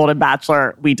be the Golden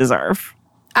Bachelor we deserve.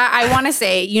 I want to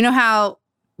say, you know how,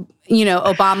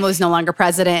 Obama was no longer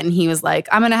president and he was like,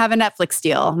 I'm going to have a Netflix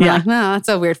deal. We're like, no, that's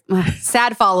a weird,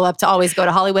 sad follow-up to always go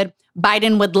to Hollywood.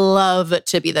 Biden would love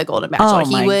to be the Golden Bachelor.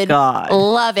 He would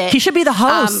love it. He should be the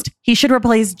host. He should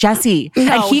replace Jesse. No,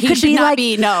 and he could should be not like,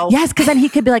 be, no. Yes, because then he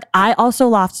could be like, I also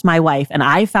lost my wife and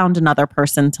I found another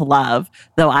person to love,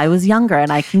 though I was younger,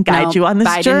 and I can guide you on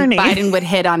this journey. Biden would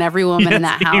hit on every woman in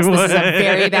that house. This is a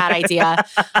very bad idea.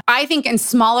 I think in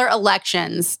smaller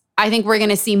elections, I think we're going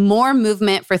to see more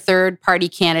movement for third-party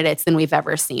candidates than we've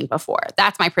ever seen before.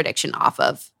 That's my prediction off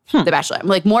of The Bachelor.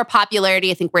 Like, more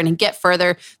popularity. I think we're going to get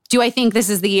further. Do I think this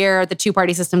is the year the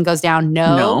two-party system goes down?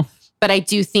 No. But I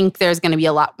do think there's going to be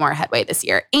a lot more headway this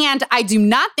year. And I do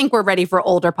not think we're ready for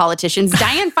older politicians.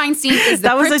 Dianne Feinstein is the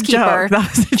crypt keeper. That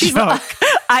was a joke.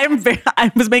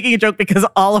 I was making a joke because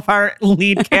all of our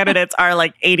lead candidates are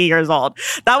like 80 years old.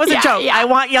 That was a joke. I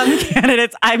want young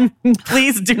candidates.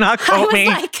 Please do not quote me.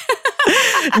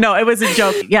 No, it was a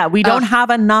joke. Yeah, we don't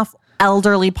have enough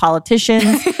elderly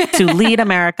politicians to lead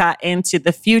America into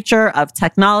the future of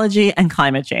technology and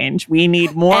climate change. We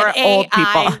need more old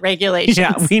people. Regulations.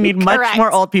 Yeah, we need much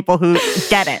more old people who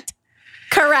get it.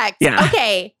 Correct. Yeah.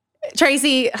 Okay.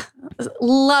 Tracy,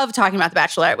 love talking about The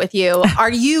Bachelorette with you.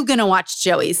 Are you going to watch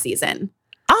Joey's season?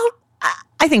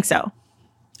 I think so.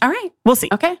 All right. We'll see.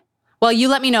 Okay. Well, you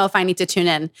let me know if I need to tune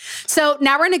in. So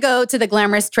now we're going to go to the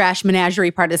glamorous trash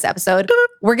menagerie part of this episode.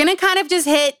 We're going to kind of just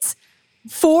hit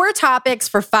 4 topics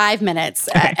for 5 minutes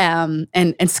and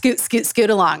scoot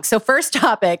along. So first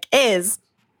topic is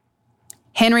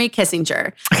Henry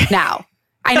Kissinger. Now,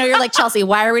 I know you're like, Chelsea,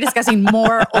 why are we discussing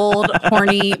more old,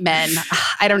 horny men?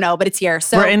 I don't know, but it's here.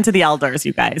 So we're into the elders,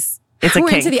 you guys. We're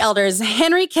into the elders.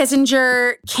 Henry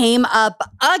Kissinger came up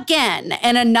again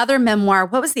in another memoir.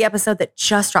 What was the episode that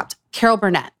just dropped? Carol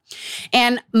Burnett.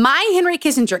 And my Henry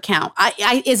Kissinger count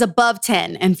is above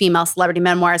 10 in female celebrity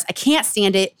memoirs. I can't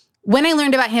stand it. When I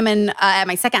learned about him at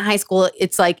my second high school,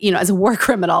 it's like, as a war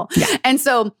criminal. Yeah. And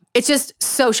so it's just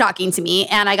so shocking to me.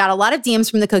 And I got a lot of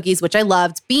DMs from the cookies, which I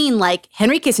loved, being like,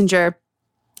 Henry Kissinger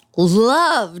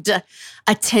loved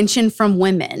attention from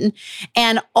women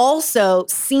and also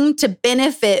seemed to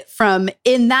benefit from,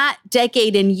 in that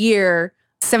decade and year,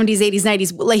 70s, 80s,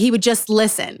 90s, like he would just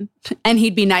listen and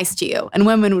he'd be nice to you. And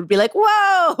women would be like,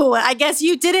 whoa, I guess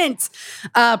you didn't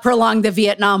prolong the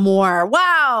Vietnam War.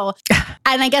 Wow.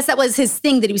 And I guess that was his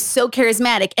thing, that he was so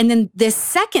charismatic. And then this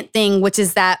second thing, which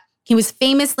is that he was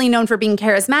famously known for being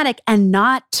charismatic and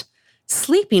not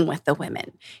sleeping with the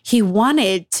women. He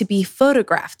wanted to be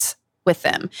photographed with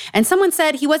them. And someone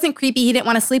said he wasn't creepy, he didn't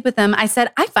want to sleep with them. I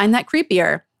said, I find that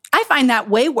creepier. I find that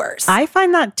way worse. I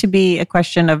find that to be a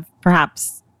question of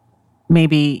perhaps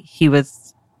maybe he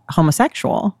was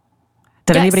homosexual.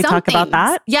 Did Yeah, anybody some talk about things.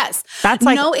 that? Yes. That's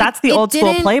like No, that's the it old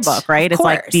school didn't. playbook, right? Of It's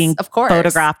like course, being of course.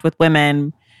 photographed with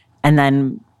women and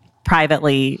then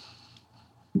privately,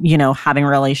 having a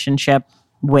relationship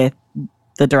with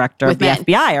the director of the men.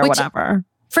 FBI or whatever.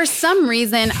 For some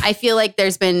reason, I feel like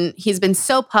he's been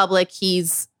so public.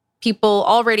 People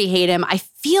already hate him. I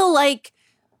feel like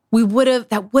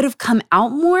that would have come out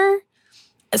more.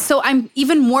 So I'm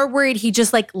even more worried he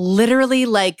just like literally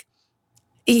like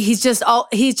he's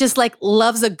just like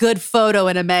loves a good photo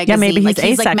in a magazine. Yeah, maybe he's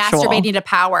like asexual. Like masturbating to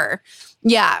power.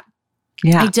 Yeah.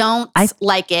 I don't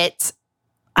like it.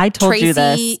 I told you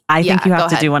this. Traci, I think you have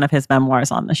to ahead. do one of his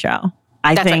memoirs on the show.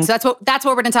 I think right. So that's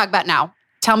what we're going to talk about now.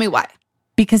 Tell me why.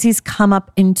 Because he's come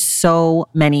up in so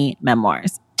many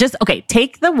memoirs.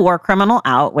 Take the war criminal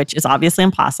out, which is obviously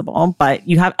impossible, but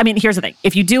here's the thing.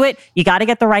 If you do it, you got to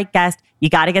get the right guest. You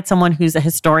got to get someone who's a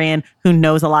historian who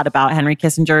knows a lot about Henry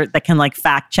Kissinger that can like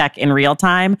fact check in real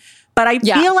time. But I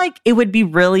feel like it would be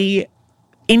really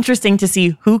interesting to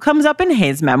see who comes up in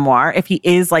his memoir, if he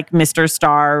is like Mr.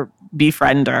 Star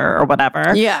befriender or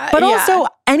whatever. Yeah. But also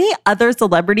any other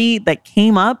celebrity that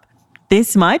came up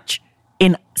this much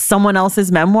in someone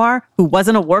else's memoir who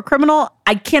wasn't a war criminal,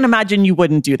 I can't imagine you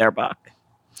wouldn't do their book.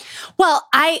 Well,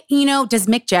 does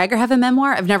Mick Jagger have a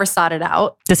memoir? I've never sought it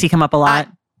out. Does he come up a lot?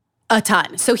 A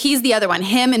ton. So he's the other one,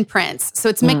 him and Prince. So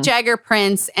it's Mick Jagger,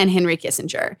 Prince, and Henry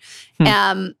Kissinger.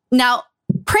 Now,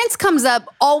 Prince comes up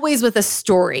always with a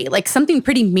story, like something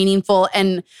pretty meaningful.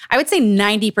 And I would say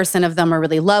 90% of them are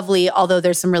really lovely, although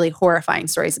there's some really horrifying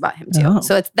stories about him too. Oh.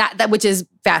 So it's that which is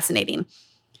fascinating.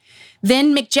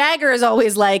 Then Mick Jagger is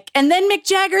always like, and then Mick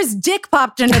Jagger's dick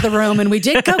popped into the room and we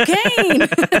did cocaine.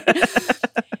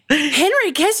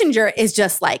 Henry Kissinger is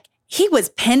just like, he was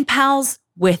pen pals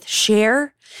with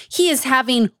Cher. He is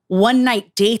having one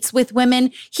night dates with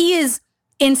women. He is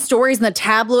in stories in the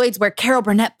tabloids where Carol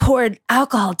Burnett poured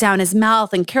alcohol down his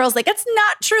mouth. And Carol's like, that's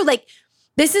not true. Like,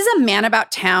 this is a man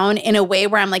about town in a way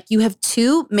where I'm like, you have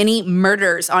too many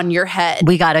murders on your head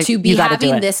to be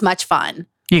having this much fun.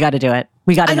 You got to do it.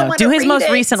 We got to know. Do his most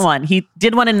recent one. He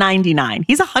did one in 99.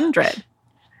 He's 100.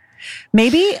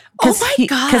 Maybe because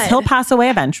he'll pass away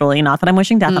eventually. Not that I'm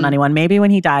wishing death on anyone. Maybe when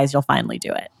he dies, you'll finally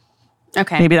do it.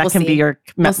 Okay. Maybe that can be your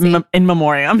in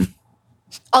memoriam.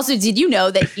 Also, did you know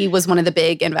that he was one of the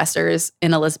big investors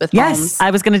in Elizabeth Holmes? Yes,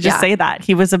 I was going to just say that.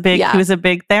 He was a big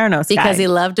Theranos guy. Because he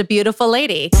loved a beautiful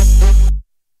lady.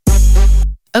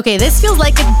 Okay, this feels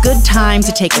like a good time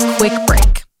to take a quick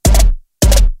break.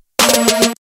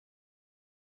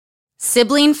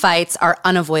 Sibling fights are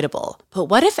unavoidable, but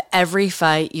what if every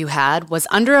fight you had was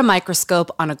under a microscope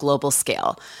on a global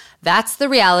scale? That's the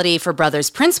reality for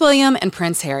brothers Prince William and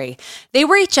Prince Harry. They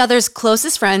were each other's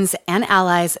closest friends and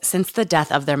allies since the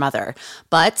death of their mother.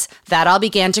 But that all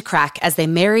began to crack as they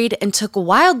married and took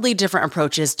wildly different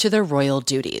approaches to their royal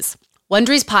duties.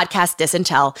 Wondery's podcast Dis and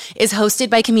Tell is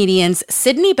hosted by comedians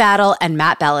Sydney Battle and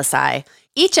Matt Belisai.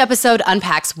 Each episode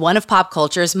unpacks one of pop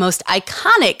culture's most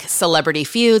iconic celebrity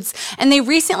feuds, and they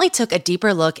recently took a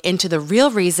deeper look into the real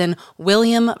reason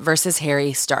William versus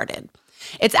Harry started.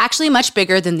 It's actually much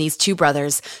bigger than these two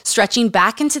brothers, stretching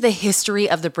back into the history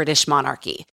of the British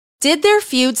monarchy. Did their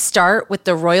feud start with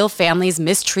the royal family's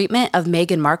mistreatment of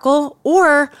Meghan Markle,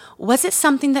 or was it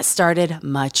something that started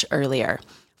much earlier?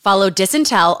 Follow Dis and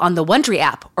Tell on the Wondery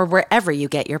app or wherever you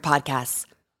get your podcasts.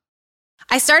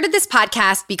 I started this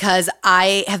podcast because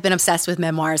I have been obsessed with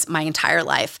memoirs my entire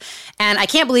life. And I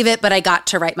can't believe it, but I got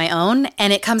to write my own.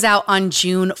 And it comes out on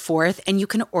June 4th, and you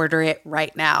can order it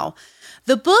right now.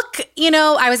 The book,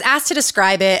 I was asked to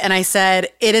describe it, and I said,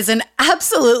 it is an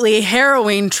absolutely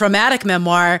harrowing, traumatic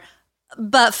memoir,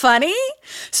 but funny.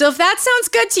 So if that sounds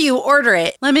good to you, order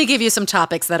it. Let me give you some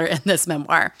topics that are in this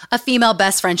memoir. A female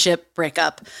best friendship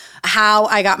breakup. How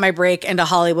I got my break into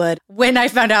Hollywood. When I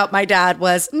found out my dad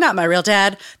was not my real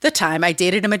dad. The time I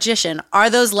dated a magician. Are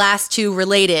those last two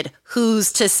related?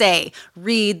 Who's to say?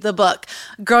 Read the book.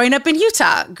 Growing up in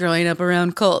Utah. Growing up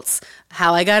around cults.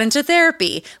 How I got into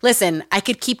therapy. Listen, I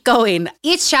could keep going.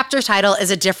 Each chapter title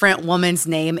is a different woman's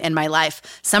name in my life.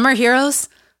 Some are heroes.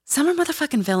 Some are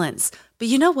motherfucking villains. But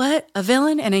you know what? A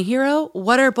villain and a hero,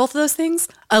 what are both of those things?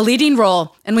 A leading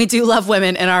role. And we do love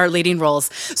women in our leading roles.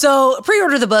 So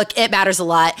pre-order the book. It matters a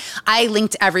lot. I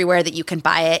linked everywhere that you can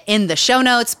buy it in the show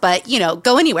notes, but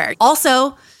go anywhere.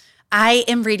 Also, I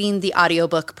am reading the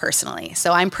audiobook personally.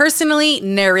 So I'm personally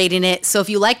narrating it. So if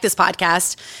you like this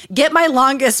podcast, get my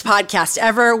longest podcast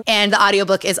ever. And the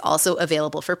audiobook is also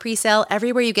available for pre-sale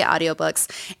everywhere you get audiobooks.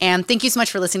 And thank you so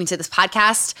much for listening to this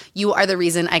podcast. You are the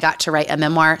reason I got to write a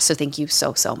memoir. So thank you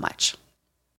so, so much.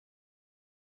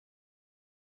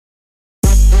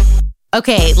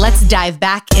 Okay, let's dive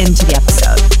back into the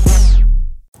episode.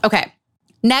 Okay,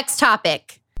 next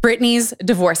topic, Britney's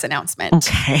divorce announcement.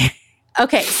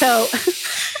 Okay, so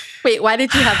wait, why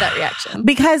did you have that reaction?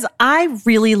 Because I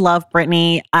really love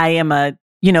Britney. I am a,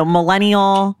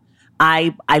 millennial.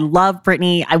 I love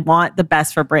Britney. I want the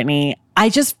best for Britney. I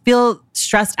just feel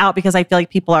stressed out because I feel like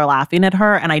people are laughing at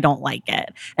her and I don't like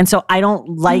it. And so I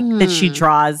don't like that she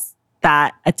draws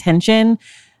that attention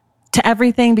to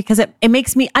everything because it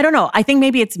makes me, I don't know. I think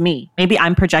maybe it's me. Maybe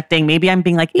I'm projecting. Maybe I'm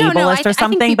being like ableist or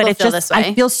something, but it's just,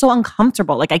 I feel so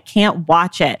uncomfortable. Like I can't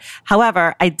watch it.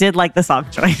 However, I did like the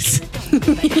song choice.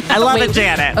 I love it,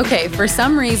 Janet. Okay, for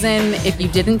some reason, if you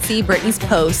didn't see Britney's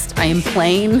post, I am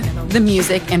playing the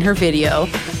music in her video.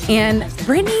 And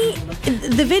Britney,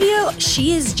 the video,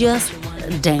 she is just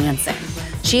dancing.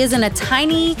 She is in a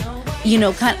tiny,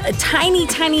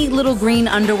 tiny little green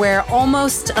underwear,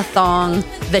 almost a thong.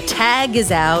 The tag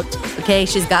is out. Okay,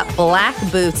 she's got black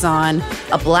boots on,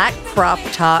 a black crop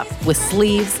top with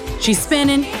sleeves. She's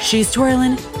spinning, she's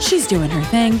twirling, she's doing her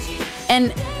thing.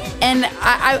 And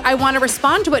I want to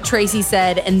respond to what Traci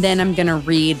said, and then I'm going to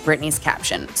read Britney's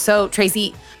caption. So,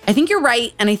 Traci, I think you're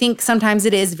right, and I think sometimes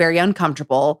it is very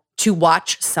uncomfortable to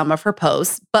watch some of her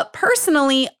posts. But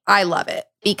personally, I love it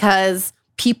because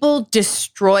people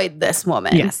destroyed this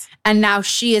woman. Yes. And now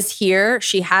she is here.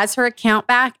 She has her account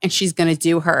back and she's going to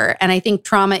do her. And I think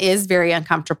trauma is very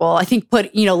uncomfortable. I think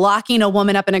locking a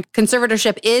woman up in a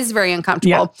conservatorship is very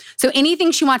uncomfortable. Yeah. So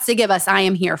anything she wants to give us, I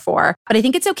am here for. But I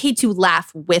think it's okay to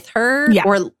laugh with her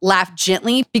or laugh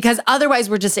gently because otherwise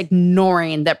we're just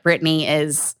ignoring that Britney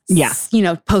is,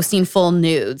 posting full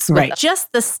nudes with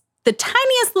just the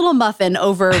tiniest little muffin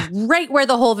over right where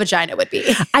the whole vagina would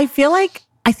be.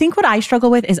 I think what I struggle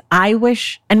with is I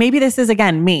wish, and maybe this is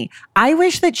again me, I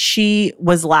wish that she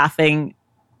was laughing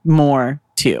more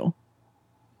too.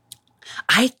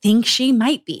 I think she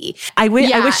might be. I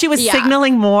wish she was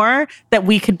signaling more that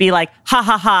we could be like, ha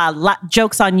ha ha,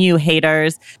 jokes on you,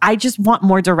 haters. I just want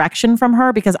more direction from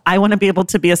her because I want to be able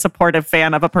to be a supportive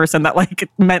fan of a person that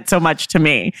meant so much to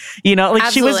me.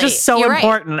 Absolutely. She was just so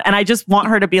important. Right. And I just want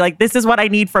her to be like, this is what I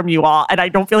need from you all. And I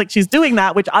don't feel like she's doing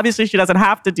that, which obviously she doesn't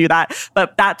have to do that.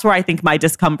 But that's where I think my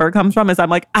discomfort comes from is I'm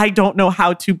like, I don't know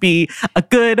how to be a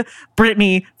good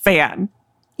Britney fan.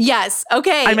 Yes.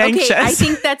 Okay. I'm anxious. I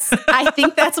think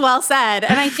that's well said.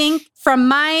 And I think from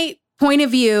my point of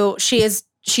view, she's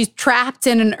trapped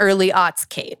in an early aughts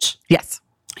cage. Yes.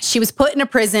 She was put in a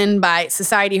prison by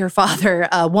society, her father,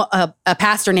 a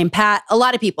pastor named Pat, a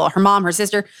lot of people, her mom, her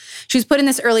sister. She was put in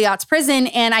this early aughts prison.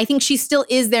 And I think she still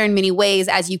is there in many ways,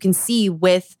 as you can see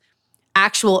with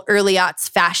actual early aughts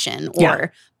fashion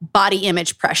or body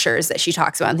image pressures that she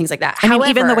talks about and things like that. However,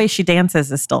 even the way she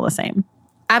dances is still the same.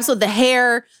 Absolutely. The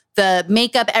hair, the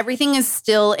makeup, everything is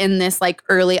still in this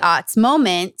early aughts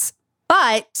moment,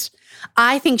 but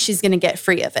I think she's going to get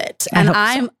free of it.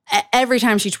 And every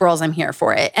time she twirls, I'm here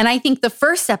for it. And I think the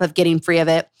first step of getting free of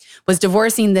it was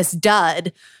divorcing this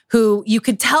dud who you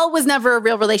could tell was never a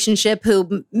real relationship,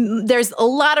 who there's a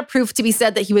lot of proof to be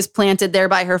said that he was planted there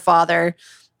by her father.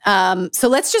 So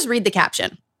let's just read the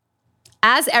caption.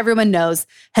 As everyone knows,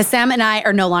 Hassam and I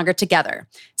are no longer together.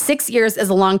 6 years is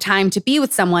a long time to be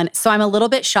with someone, so I'm a little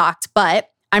bit shocked,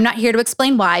 but I'm not here to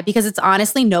explain why because it's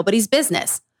honestly nobody's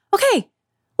business. Okay,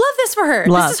 love this for her.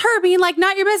 This is her being like,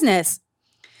 not your business.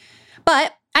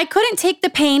 But I couldn't take the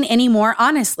pain anymore,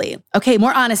 honestly. Okay,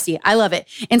 more honesty. I love it.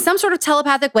 In some sort of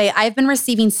telepathic way, I've been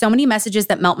receiving so many messages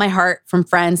that melt my heart from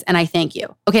friends, and I thank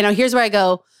you. Okay, now here's where I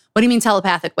go. What do you mean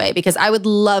telepathic way? Because I would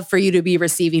love for you to be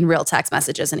receiving real text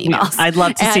messages and emails. I'd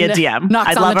love to see a DM.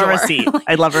 I'd love a receipt.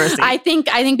 I'd love a receipt. I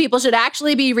think people should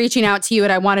actually be reaching out to you,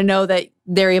 and I want to know that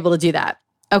they're able to do that.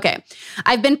 Okay.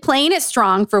 I've been playing it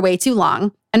strong for way too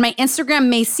long, and my Instagram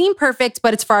may seem perfect,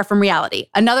 but it's far from reality.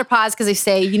 Another pause because I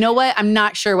say, you know what? I'm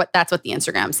not sure that's what the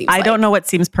Instagram seems like. I don't know what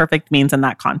seems perfect means in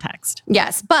that context.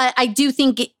 Yes, but I do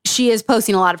think she is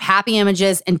posting a lot of happy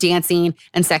images and dancing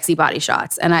and sexy body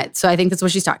shots. And so I think that's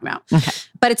what she's talking about. Okay.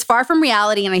 But it's far from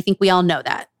reality, and I think we all know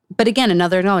that. But again,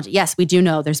 another acknowledgement. Yes, we do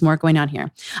know there's more going on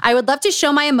here. I would love to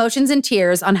show my emotions and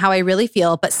tears on how I really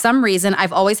feel, but some reason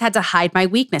I've always had to hide my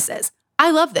weaknesses. I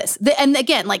love this. And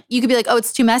again, you could be like, oh,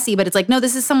 it's too messy, but it's like, no,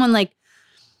 this is someone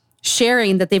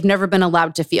sharing that they've never been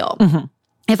allowed to feel. Mm-hmm.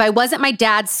 If I wasn't my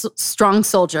dad's strong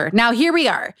soldier. Now here we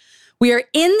are. We are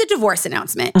in the divorce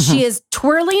announcement. Mm-hmm. She is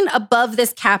twirling above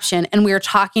this caption and we are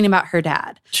talking about her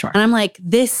dad. Sure. And I'm like,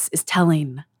 this is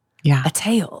telling a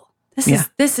tale.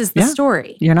 This is the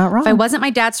story. You're not wrong. If I wasn't my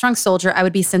dad's strong soldier, I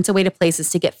would be sent away to places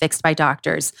to get fixed by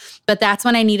doctors. But that's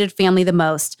when I needed family the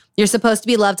most. You're supposed to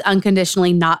be loved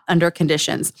unconditionally, not under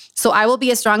conditions. So I will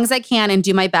be as strong as I can and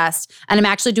do my best. And I'm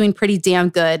actually doing pretty damn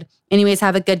good. Anyways,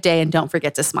 have a good day and don't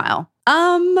forget to smile.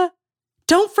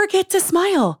 Don't forget to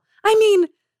smile. I mean,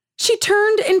 she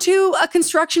turned into a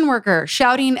construction worker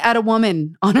shouting at a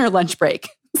woman on her lunch break,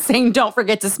 saying, don't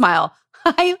forget to smile.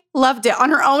 I loved it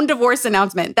on her own divorce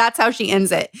announcement. That's how she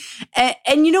ends it.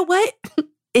 And you know what?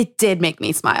 It did make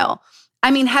me smile.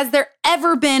 I mean, has there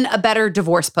ever been a better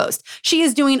divorce post? She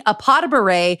is doing a pas de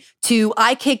bourrée to,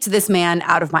 I kicked this man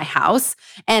out of my house.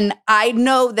 And I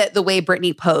know that the way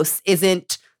Britney posts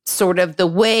isn't sort of the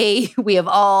way we have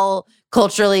all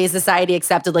culturally, society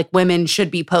accepted, like women should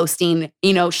be posting.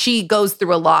 You know, she goes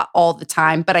through a lot all the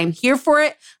time, but I'm here for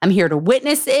it. I'm here to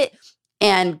witness it.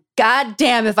 And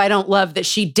goddamn if I don't love that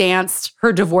she danced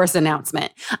her divorce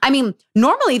announcement. I mean,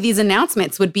 normally these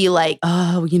announcements would be like,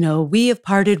 oh, you know, we have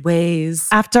parted ways.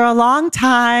 After a long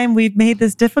time, we've made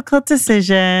this difficult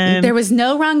decision. There was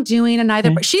no wrongdoing in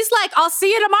either. She's like, I'll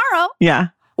see you tomorrow. Yeah.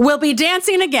 We'll be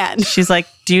dancing again. She's like,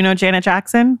 do you know Janet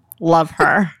Jackson? Love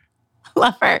her.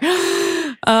 Love her.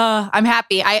 I'm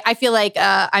happy. I feel like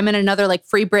I'm in another like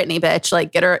free Britney bitch.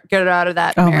 Like get her out of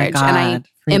that marriage. My God.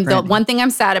 And the one thing I'm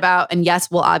sad about, and yes,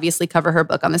 we'll obviously cover her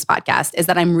book on this podcast, is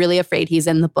that I'm really afraid he's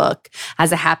in the book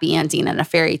as a happy ending and a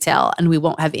fairy tale, and we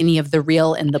won't have any of the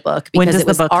real in the book because it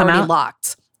was already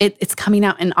locked. It's coming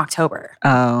out in October.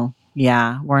 Oh,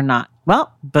 yeah. We're not.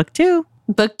 Well, book 2.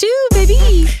 Book 2,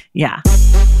 baby. Yeah.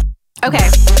 Okay.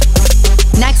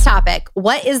 Next topic.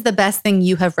 What is the best thing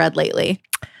you have read lately?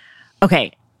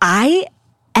 Okay. I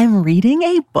am reading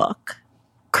a book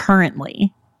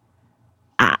currently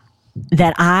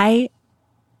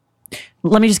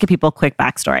let me just give people a quick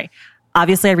backstory.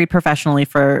 Obviously, I read professionally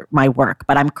for my work,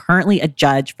 but I'm currently a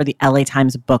judge for the LA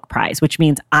Times Book Prize, which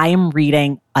means I am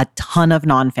reading a ton of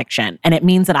nonfiction. And it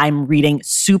means that I'm reading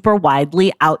super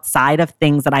widely outside of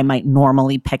things that I might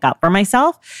normally pick up for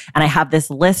myself. And I have this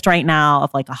list right now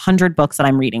of like 100 books that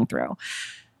I'm reading through.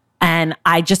 And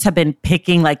I just have been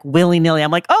picking like willy-nilly.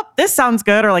 I'm like, oh, this sounds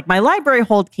good. Or like my library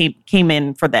hold came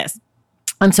in for this.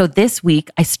 And so this week,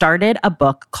 I started a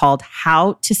book called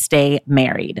How to Stay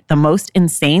Married, the most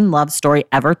insane love story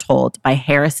ever told by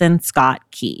Harrison Scott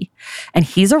Key. And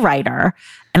he's a writer,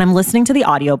 and I'm listening to the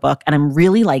audiobook, and I'm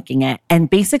really liking it. And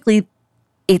basically,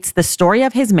 it's the story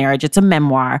of his marriage. It's a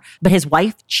memoir, but his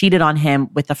wife cheated on him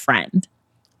with a friend.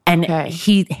 And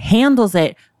he handles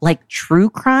it like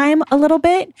true crime a little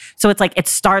bit. So it's like, it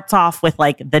starts off with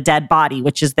like the dead body,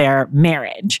 which is their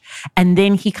marriage. And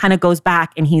then he kind of goes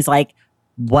back and he's like,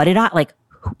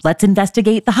 let's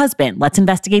investigate the husband. Let's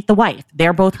investigate the wife.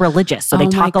 They're both religious. So they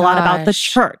talk a lot about the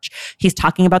church. He's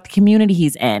talking about the community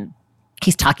he's in.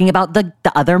 He's talking about the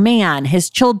other man, his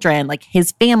children, like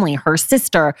his family, her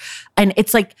sister. And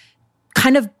it's like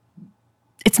kind of,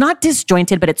 it's not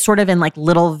disjointed, but it's sort of in like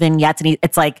little vignettes. And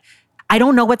it's like, I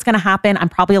don't know what's going to happen. I'm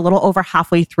probably a little over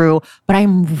halfway through, but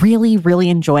I'm really, really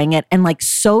enjoying it and like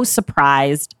so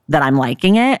surprised that I'm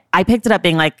liking it. I picked it up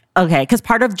being like, okay, because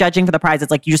part of judging for the prize is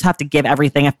like, you just have to give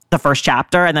everything the first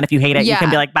chapter. And then if you hate it, you can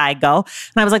be like, bye, go.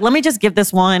 And I was like, let me just give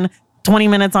this one 20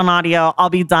 minutes on audio. I'll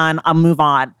be done. I'll move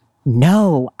on.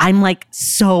 No, I'm like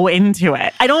so into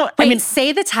it.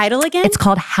 Say the title again. It's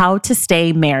called How to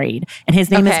Stay Married. And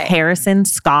his name is Harrison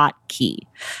Scott Key.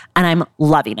 And I'm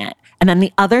loving it. And then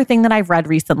the other thing that I've read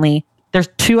recently, there's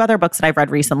 2 other books that I've read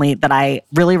recently that I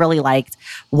really, really liked.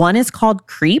 One is called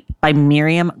Creep by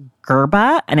Miriam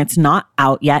Gerba, and it's not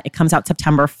out yet. It comes out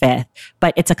September 5th,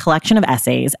 but it's a collection of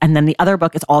essays. And then the other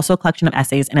book is also a collection of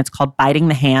essays, and it's called Biting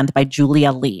the Hand by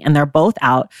Julia Lee. And they're both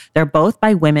out. They're both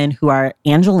by women who are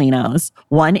Angelinos.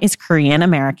 One is Korean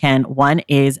American, one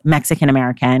is Mexican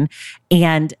American.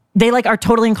 And they like are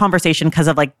totally in conversation because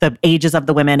of like the ages of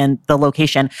the women and the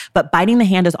location. But Biting the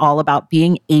Hand is all about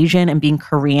being Asian and being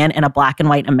Korean in a black and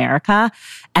white America.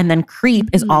 And then Creep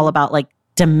is all about like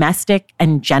domestic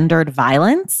and gendered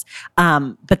violence.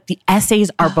 But the essays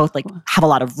are both like have a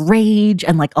lot of rage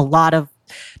and like a lot of,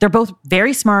 they're both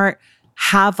very smart,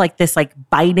 have like this like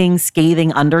biting,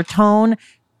 scathing undertone.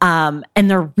 And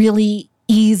they're really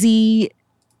easy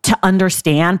to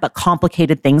understand, but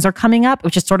complicated things are coming up,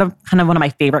 which is sort of kind of one of my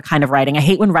favorite kind of writing. I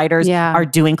hate when writers are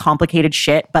doing complicated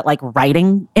shit, but like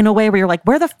writing in a way where you're like,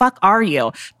 where the fuck are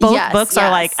you? Both books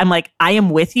are like, I'm like, I am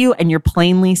with you. And you're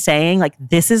plainly saying like,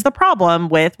 this is the problem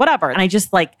with whatever. And I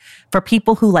just like, for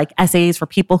people who like essays, for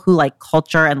people who like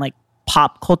culture and like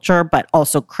pop culture, but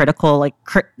also critical, like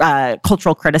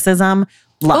cultural criticism.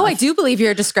 Love. Oh, I do believe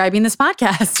you're describing this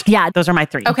podcast. Yeah, those are my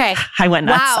 3. Okay. I went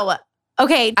nuts. Wow.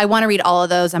 Okay, I want to read all of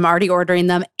those. I'm already ordering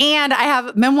them. And I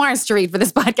have memoirs to read for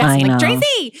this podcast. I'm like,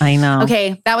 Traci. I know.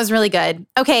 Okay, that was really good.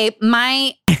 Okay,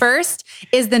 my first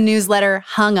is the newsletter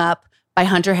Hung Up by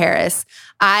Hunter Harris.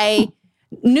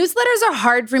 Newsletters are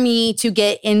hard for me to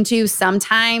get into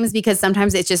sometimes because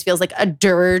sometimes it just feels like a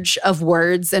dirge of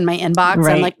words in my inbox.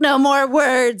 Right. I'm like, no more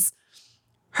words.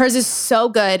 Hers is so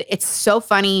good. It's so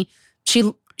funny.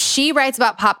 She writes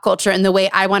about pop culture in the way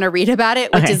I want to read about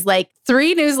it, which is like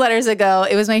 3 newsletters ago.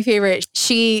 It was my favorite.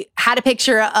 She had a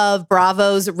picture of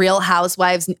Bravo's Real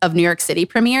Housewives of New York City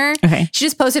premiere. Okay. She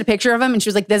just posted a picture of him and she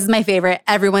was like, this is my favorite.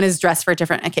 Everyone is dressed for a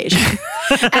different occasion.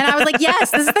 And I was like, yes,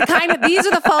 these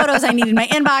are the photos I need in my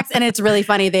inbox. And it's really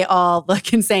funny. They all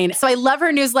look insane. So I love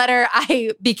her newsletter.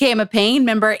 I became a paying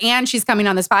member and she's coming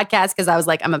on this podcast because I was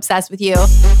like, I'm obsessed with you.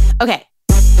 Okay.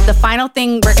 The final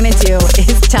thing we're going to do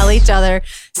is tell each other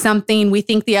something we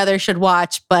think the other should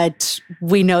watch, but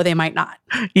we know they might not.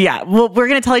 Yeah. Well, we're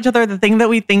going to tell each other the thing that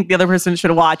we think the other person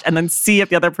should watch and then see if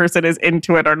the other person is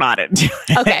into it or not into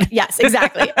it. Okay. Yes,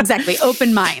 exactly. Exactly.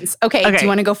 Open minds. Okay. Do you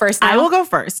want to go first now? I will go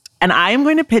first. And I am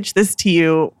going to pitch this to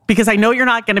you because I know you're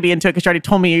not going to be into it because you already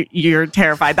told me you're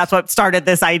terrified. That's what started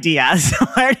this idea. So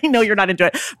I already know you're not into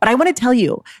it. But I want to tell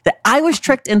you that I was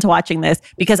tricked into watching this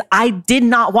because I did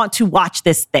not want to watch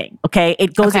this thing. Okay.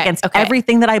 It goes against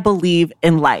everything that I believe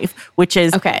in life, which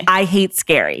is I hate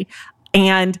scary.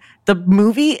 And the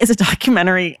movie is a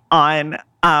documentary on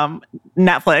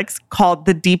Netflix called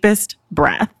The Deepest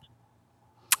Breath.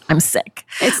 I'm sick.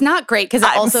 It's not great because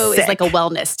it also is like a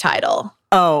wellness title.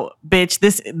 Oh,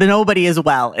 bitch, nobody is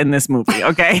well in this movie,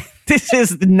 okay? This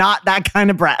is not that kind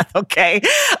of breath, okay?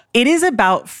 It is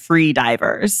about free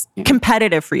divers,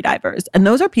 competitive free divers. And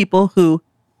those are people who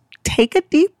take a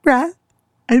deep breath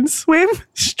and swim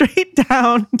straight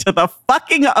down to the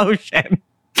fucking ocean.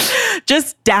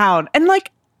 Just down. And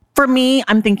like, for me,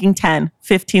 I'm thinking 10,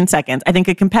 15 seconds. I think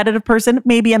a competitive person,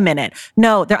 maybe a minute.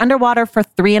 No, they're underwater for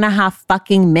 3.5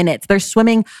 fucking minutes. They're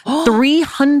swimming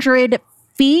 300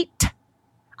 feet,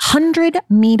 100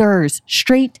 meters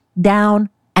straight down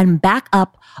and back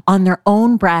up on their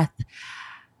own breath.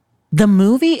 The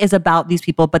movie is about these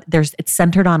people, but it's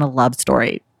centered on a love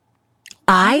story.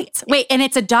 Wait, and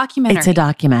it's a documentary. It's a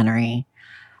documentary.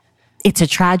 It's a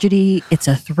tragedy. It's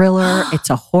a thriller.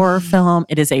 It's a horror film.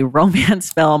 It is a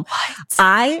romance film. What?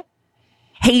 I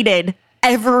hated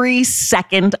every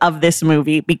second of this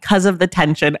movie because of the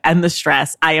tension and the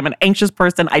stress. I am an anxious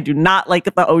person. I do not like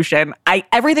the ocean.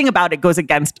 Everything about it goes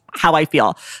against how I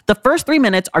feel. The first 3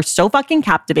 minutes are so fucking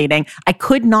captivating. I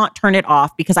could not turn it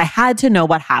off because I had to know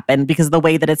what happened because of the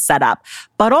way that it's set up.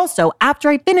 But also, after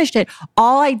I finished it,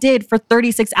 all I did for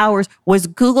 36 hours was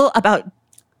Google about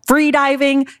free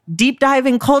diving, deep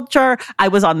diving culture. I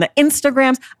was on the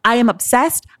Instagrams. I am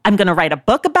obsessed. I'm going to write a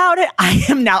book about it. I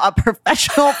am now a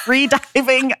professional free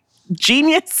diving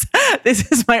genius. This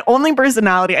is my only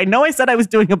personality. I know I said I was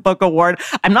doing a book award.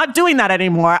 I'm not doing that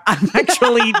anymore. I'm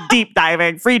actually deep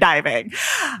diving, free diving.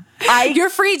 You're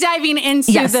free diving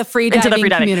into the free diving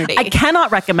community. I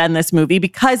cannot recommend this movie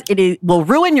because will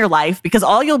ruin your life because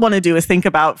all you'll want to do is think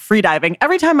about free diving.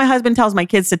 Every time my husband tells my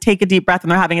kids to take a deep breath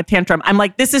and they're having a tantrum, I'm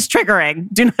like, this is triggering.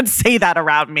 Do not say that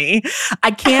around me.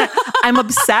 I can't. I'm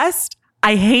obsessed.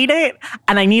 I hate it.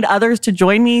 And I need others to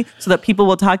join me so that people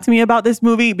will talk to me about this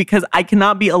movie because I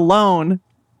cannot be alone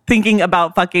thinking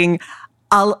about fucking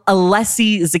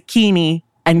Alessi Zucchini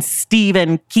and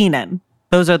Stephen Keenan.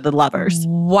 Those are the lovers.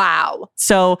 Wow.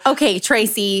 So, okay,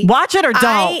 Traci. Watch it or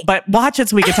don't, but watch it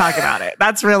so we can talk about it.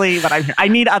 That's really what I'm here. I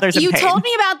need others in You pain. told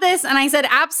me about this and I said,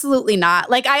 absolutely not.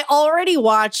 Like, I already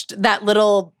watched that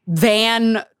little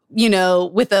van,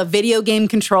 with a video game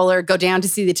controller go down to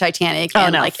see the Titanic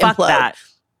and fuck implode. That.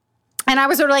 And I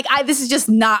was sort of like, this is just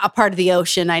not a part of the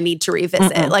ocean I need to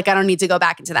revisit. Mm-mm. Like, I don't need to go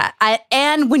back into that.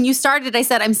 And when you started, I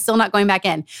said, I'm still not going back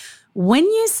in. When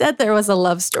you said there was a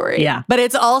love story, but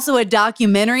it's also a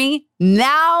documentary,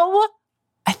 now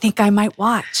I think I might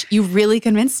watch. You really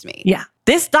convinced me. Yeah.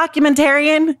 This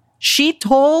documentarian, she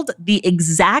told the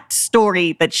exact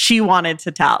story that she wanted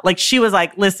to tell. Like, she was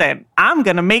like, listen, I'm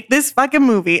going to make this fucking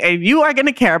movie and you are going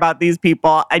to care about these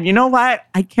people. And you know what?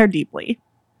 I care deeply.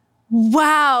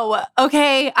 Wow.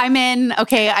 Okay, I'm in.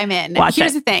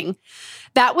 Here's the thing.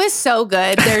 That was so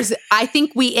good. I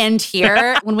think we end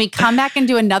here. When we come back and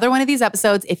do another one of these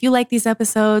episodes, if you like these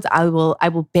episodes, I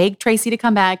will beg Traci to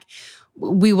come back.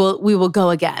 We will go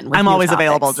again. I'm always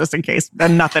available just in case.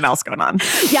 There's nothing else going on.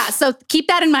 Yeah. So keep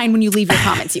that in mind when you leave your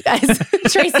comments, you guys.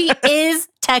 Traci is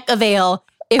tech avail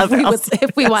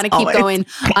if we want to keep going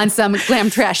on some glam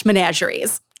trash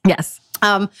menageries. Yes.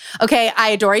 Okay, I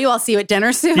adore you. I'll see you at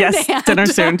dinner soon. Yes, dinner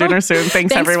soon.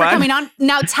 Thanks everyone. For coming on.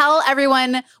 Now tell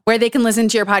everyone where they can listen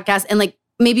to your podcast and like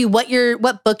maybe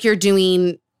what book you're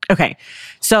doing. Okay.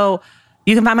 So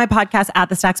you can find my podcast at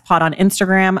The Stacks Pod on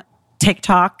Instagram,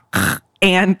 TikTok,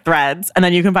 and Threads. And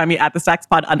then you can find me at The Stacks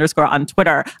Pod _ on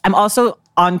Twitter. I'm also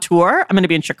on tour. I'm going to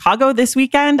be in Chicago this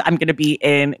weekend. I'm going to be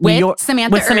in New York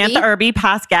Samantha Irby,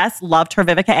 past guest. Loved her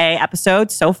Vivica A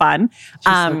episode. So fun.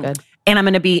 She's so good. And I'm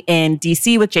going to be in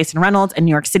DC with Jason Reynolds and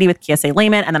New York City with Kiese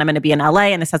Layman. And then I'm going to be in LA.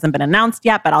 And this hasn't been announced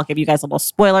yet, but I'll give you guys a little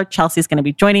spoiler. Chelsea's going to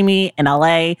be joining me in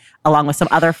LA along with some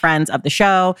other friends of the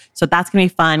show. So that's going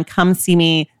to be fun. Come see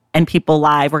me and people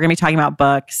live. We're going to be talking about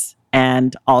books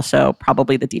and also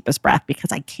probably The Deepest Breath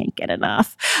because I can't get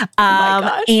enough. Oh my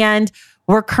gosh. And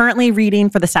we're currently reading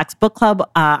for the Stacks Book Club.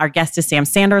 Our guest is Sam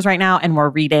Sanders right now. And we're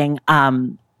reading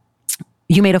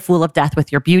You Made a Fool of Death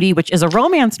with Your Beauty, which is a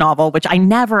romance novel, which I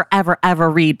never, ever, ever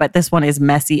read. But this one is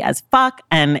messy as fuck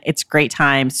and it's great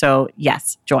time. So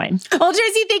yes, join. Well,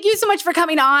 Traci, thank you so much for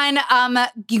coming on.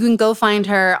 You can go find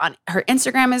her on her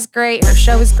Instagram is great. Her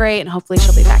show is great. And hopefully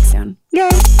she'll be back soon. Yay.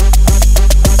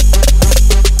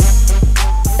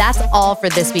 That's all for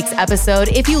this week's episode.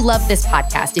 If you love this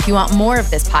podcast, if you want more of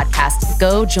this podcast,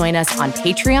 go join us on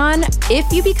Patreon.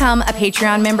 If you become a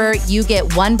Patreon member, you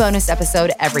get one bonus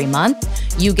episode every month.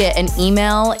 You get an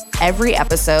email every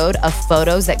episode of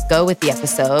photos that go with the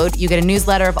episode. You get a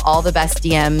newsletter of all the best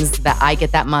DMs that I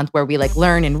get that month where we like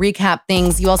learn and recap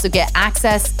things. You also get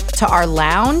access to our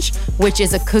lounge, which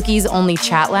is a cookies only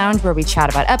chat lounge where we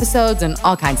chat about episodes and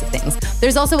all kinds of things.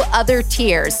 There's also other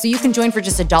tiers. So you can join for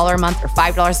just $1 a month or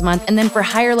 $5 a month. And then for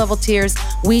higher level tiers,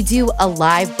 we do a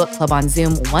live book club on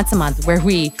Zoom once a month where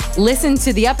we listen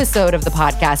to the episode of the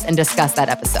podcast and discuss that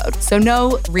episode. So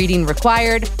no reading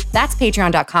required. That's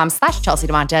patreon.com/Chelsea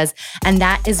Devantez. And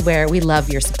that is where we love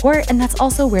your support. And that's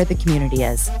also where the community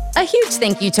is. A huge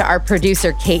thank you to our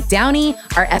producer, Kate Downey,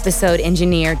 our episode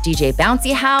engineer, DJ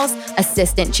Bouncy House,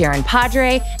 assistant Jaron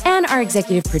Padre, and our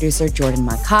executive producer, Jordan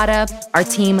Mancata. Our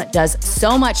team does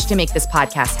so much to make this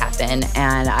podcast happen,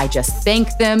 and I just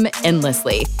thank them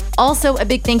endlessly. Also, a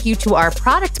big thank you to our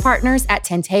product partners at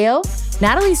Tenteo,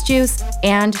 Natalie's Juice,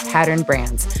 and Pattern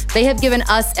Brands. They have given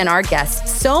us and our guests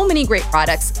so many great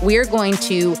products. We're going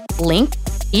to link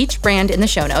each brand in the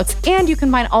show notes, and you can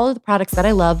find all of the products that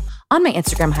I love on my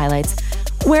Instagram highlights,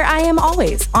 where I am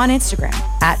always on Instagram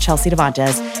at Chelsea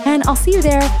Devantez. And I'll see you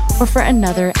there or for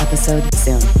another episode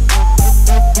soon.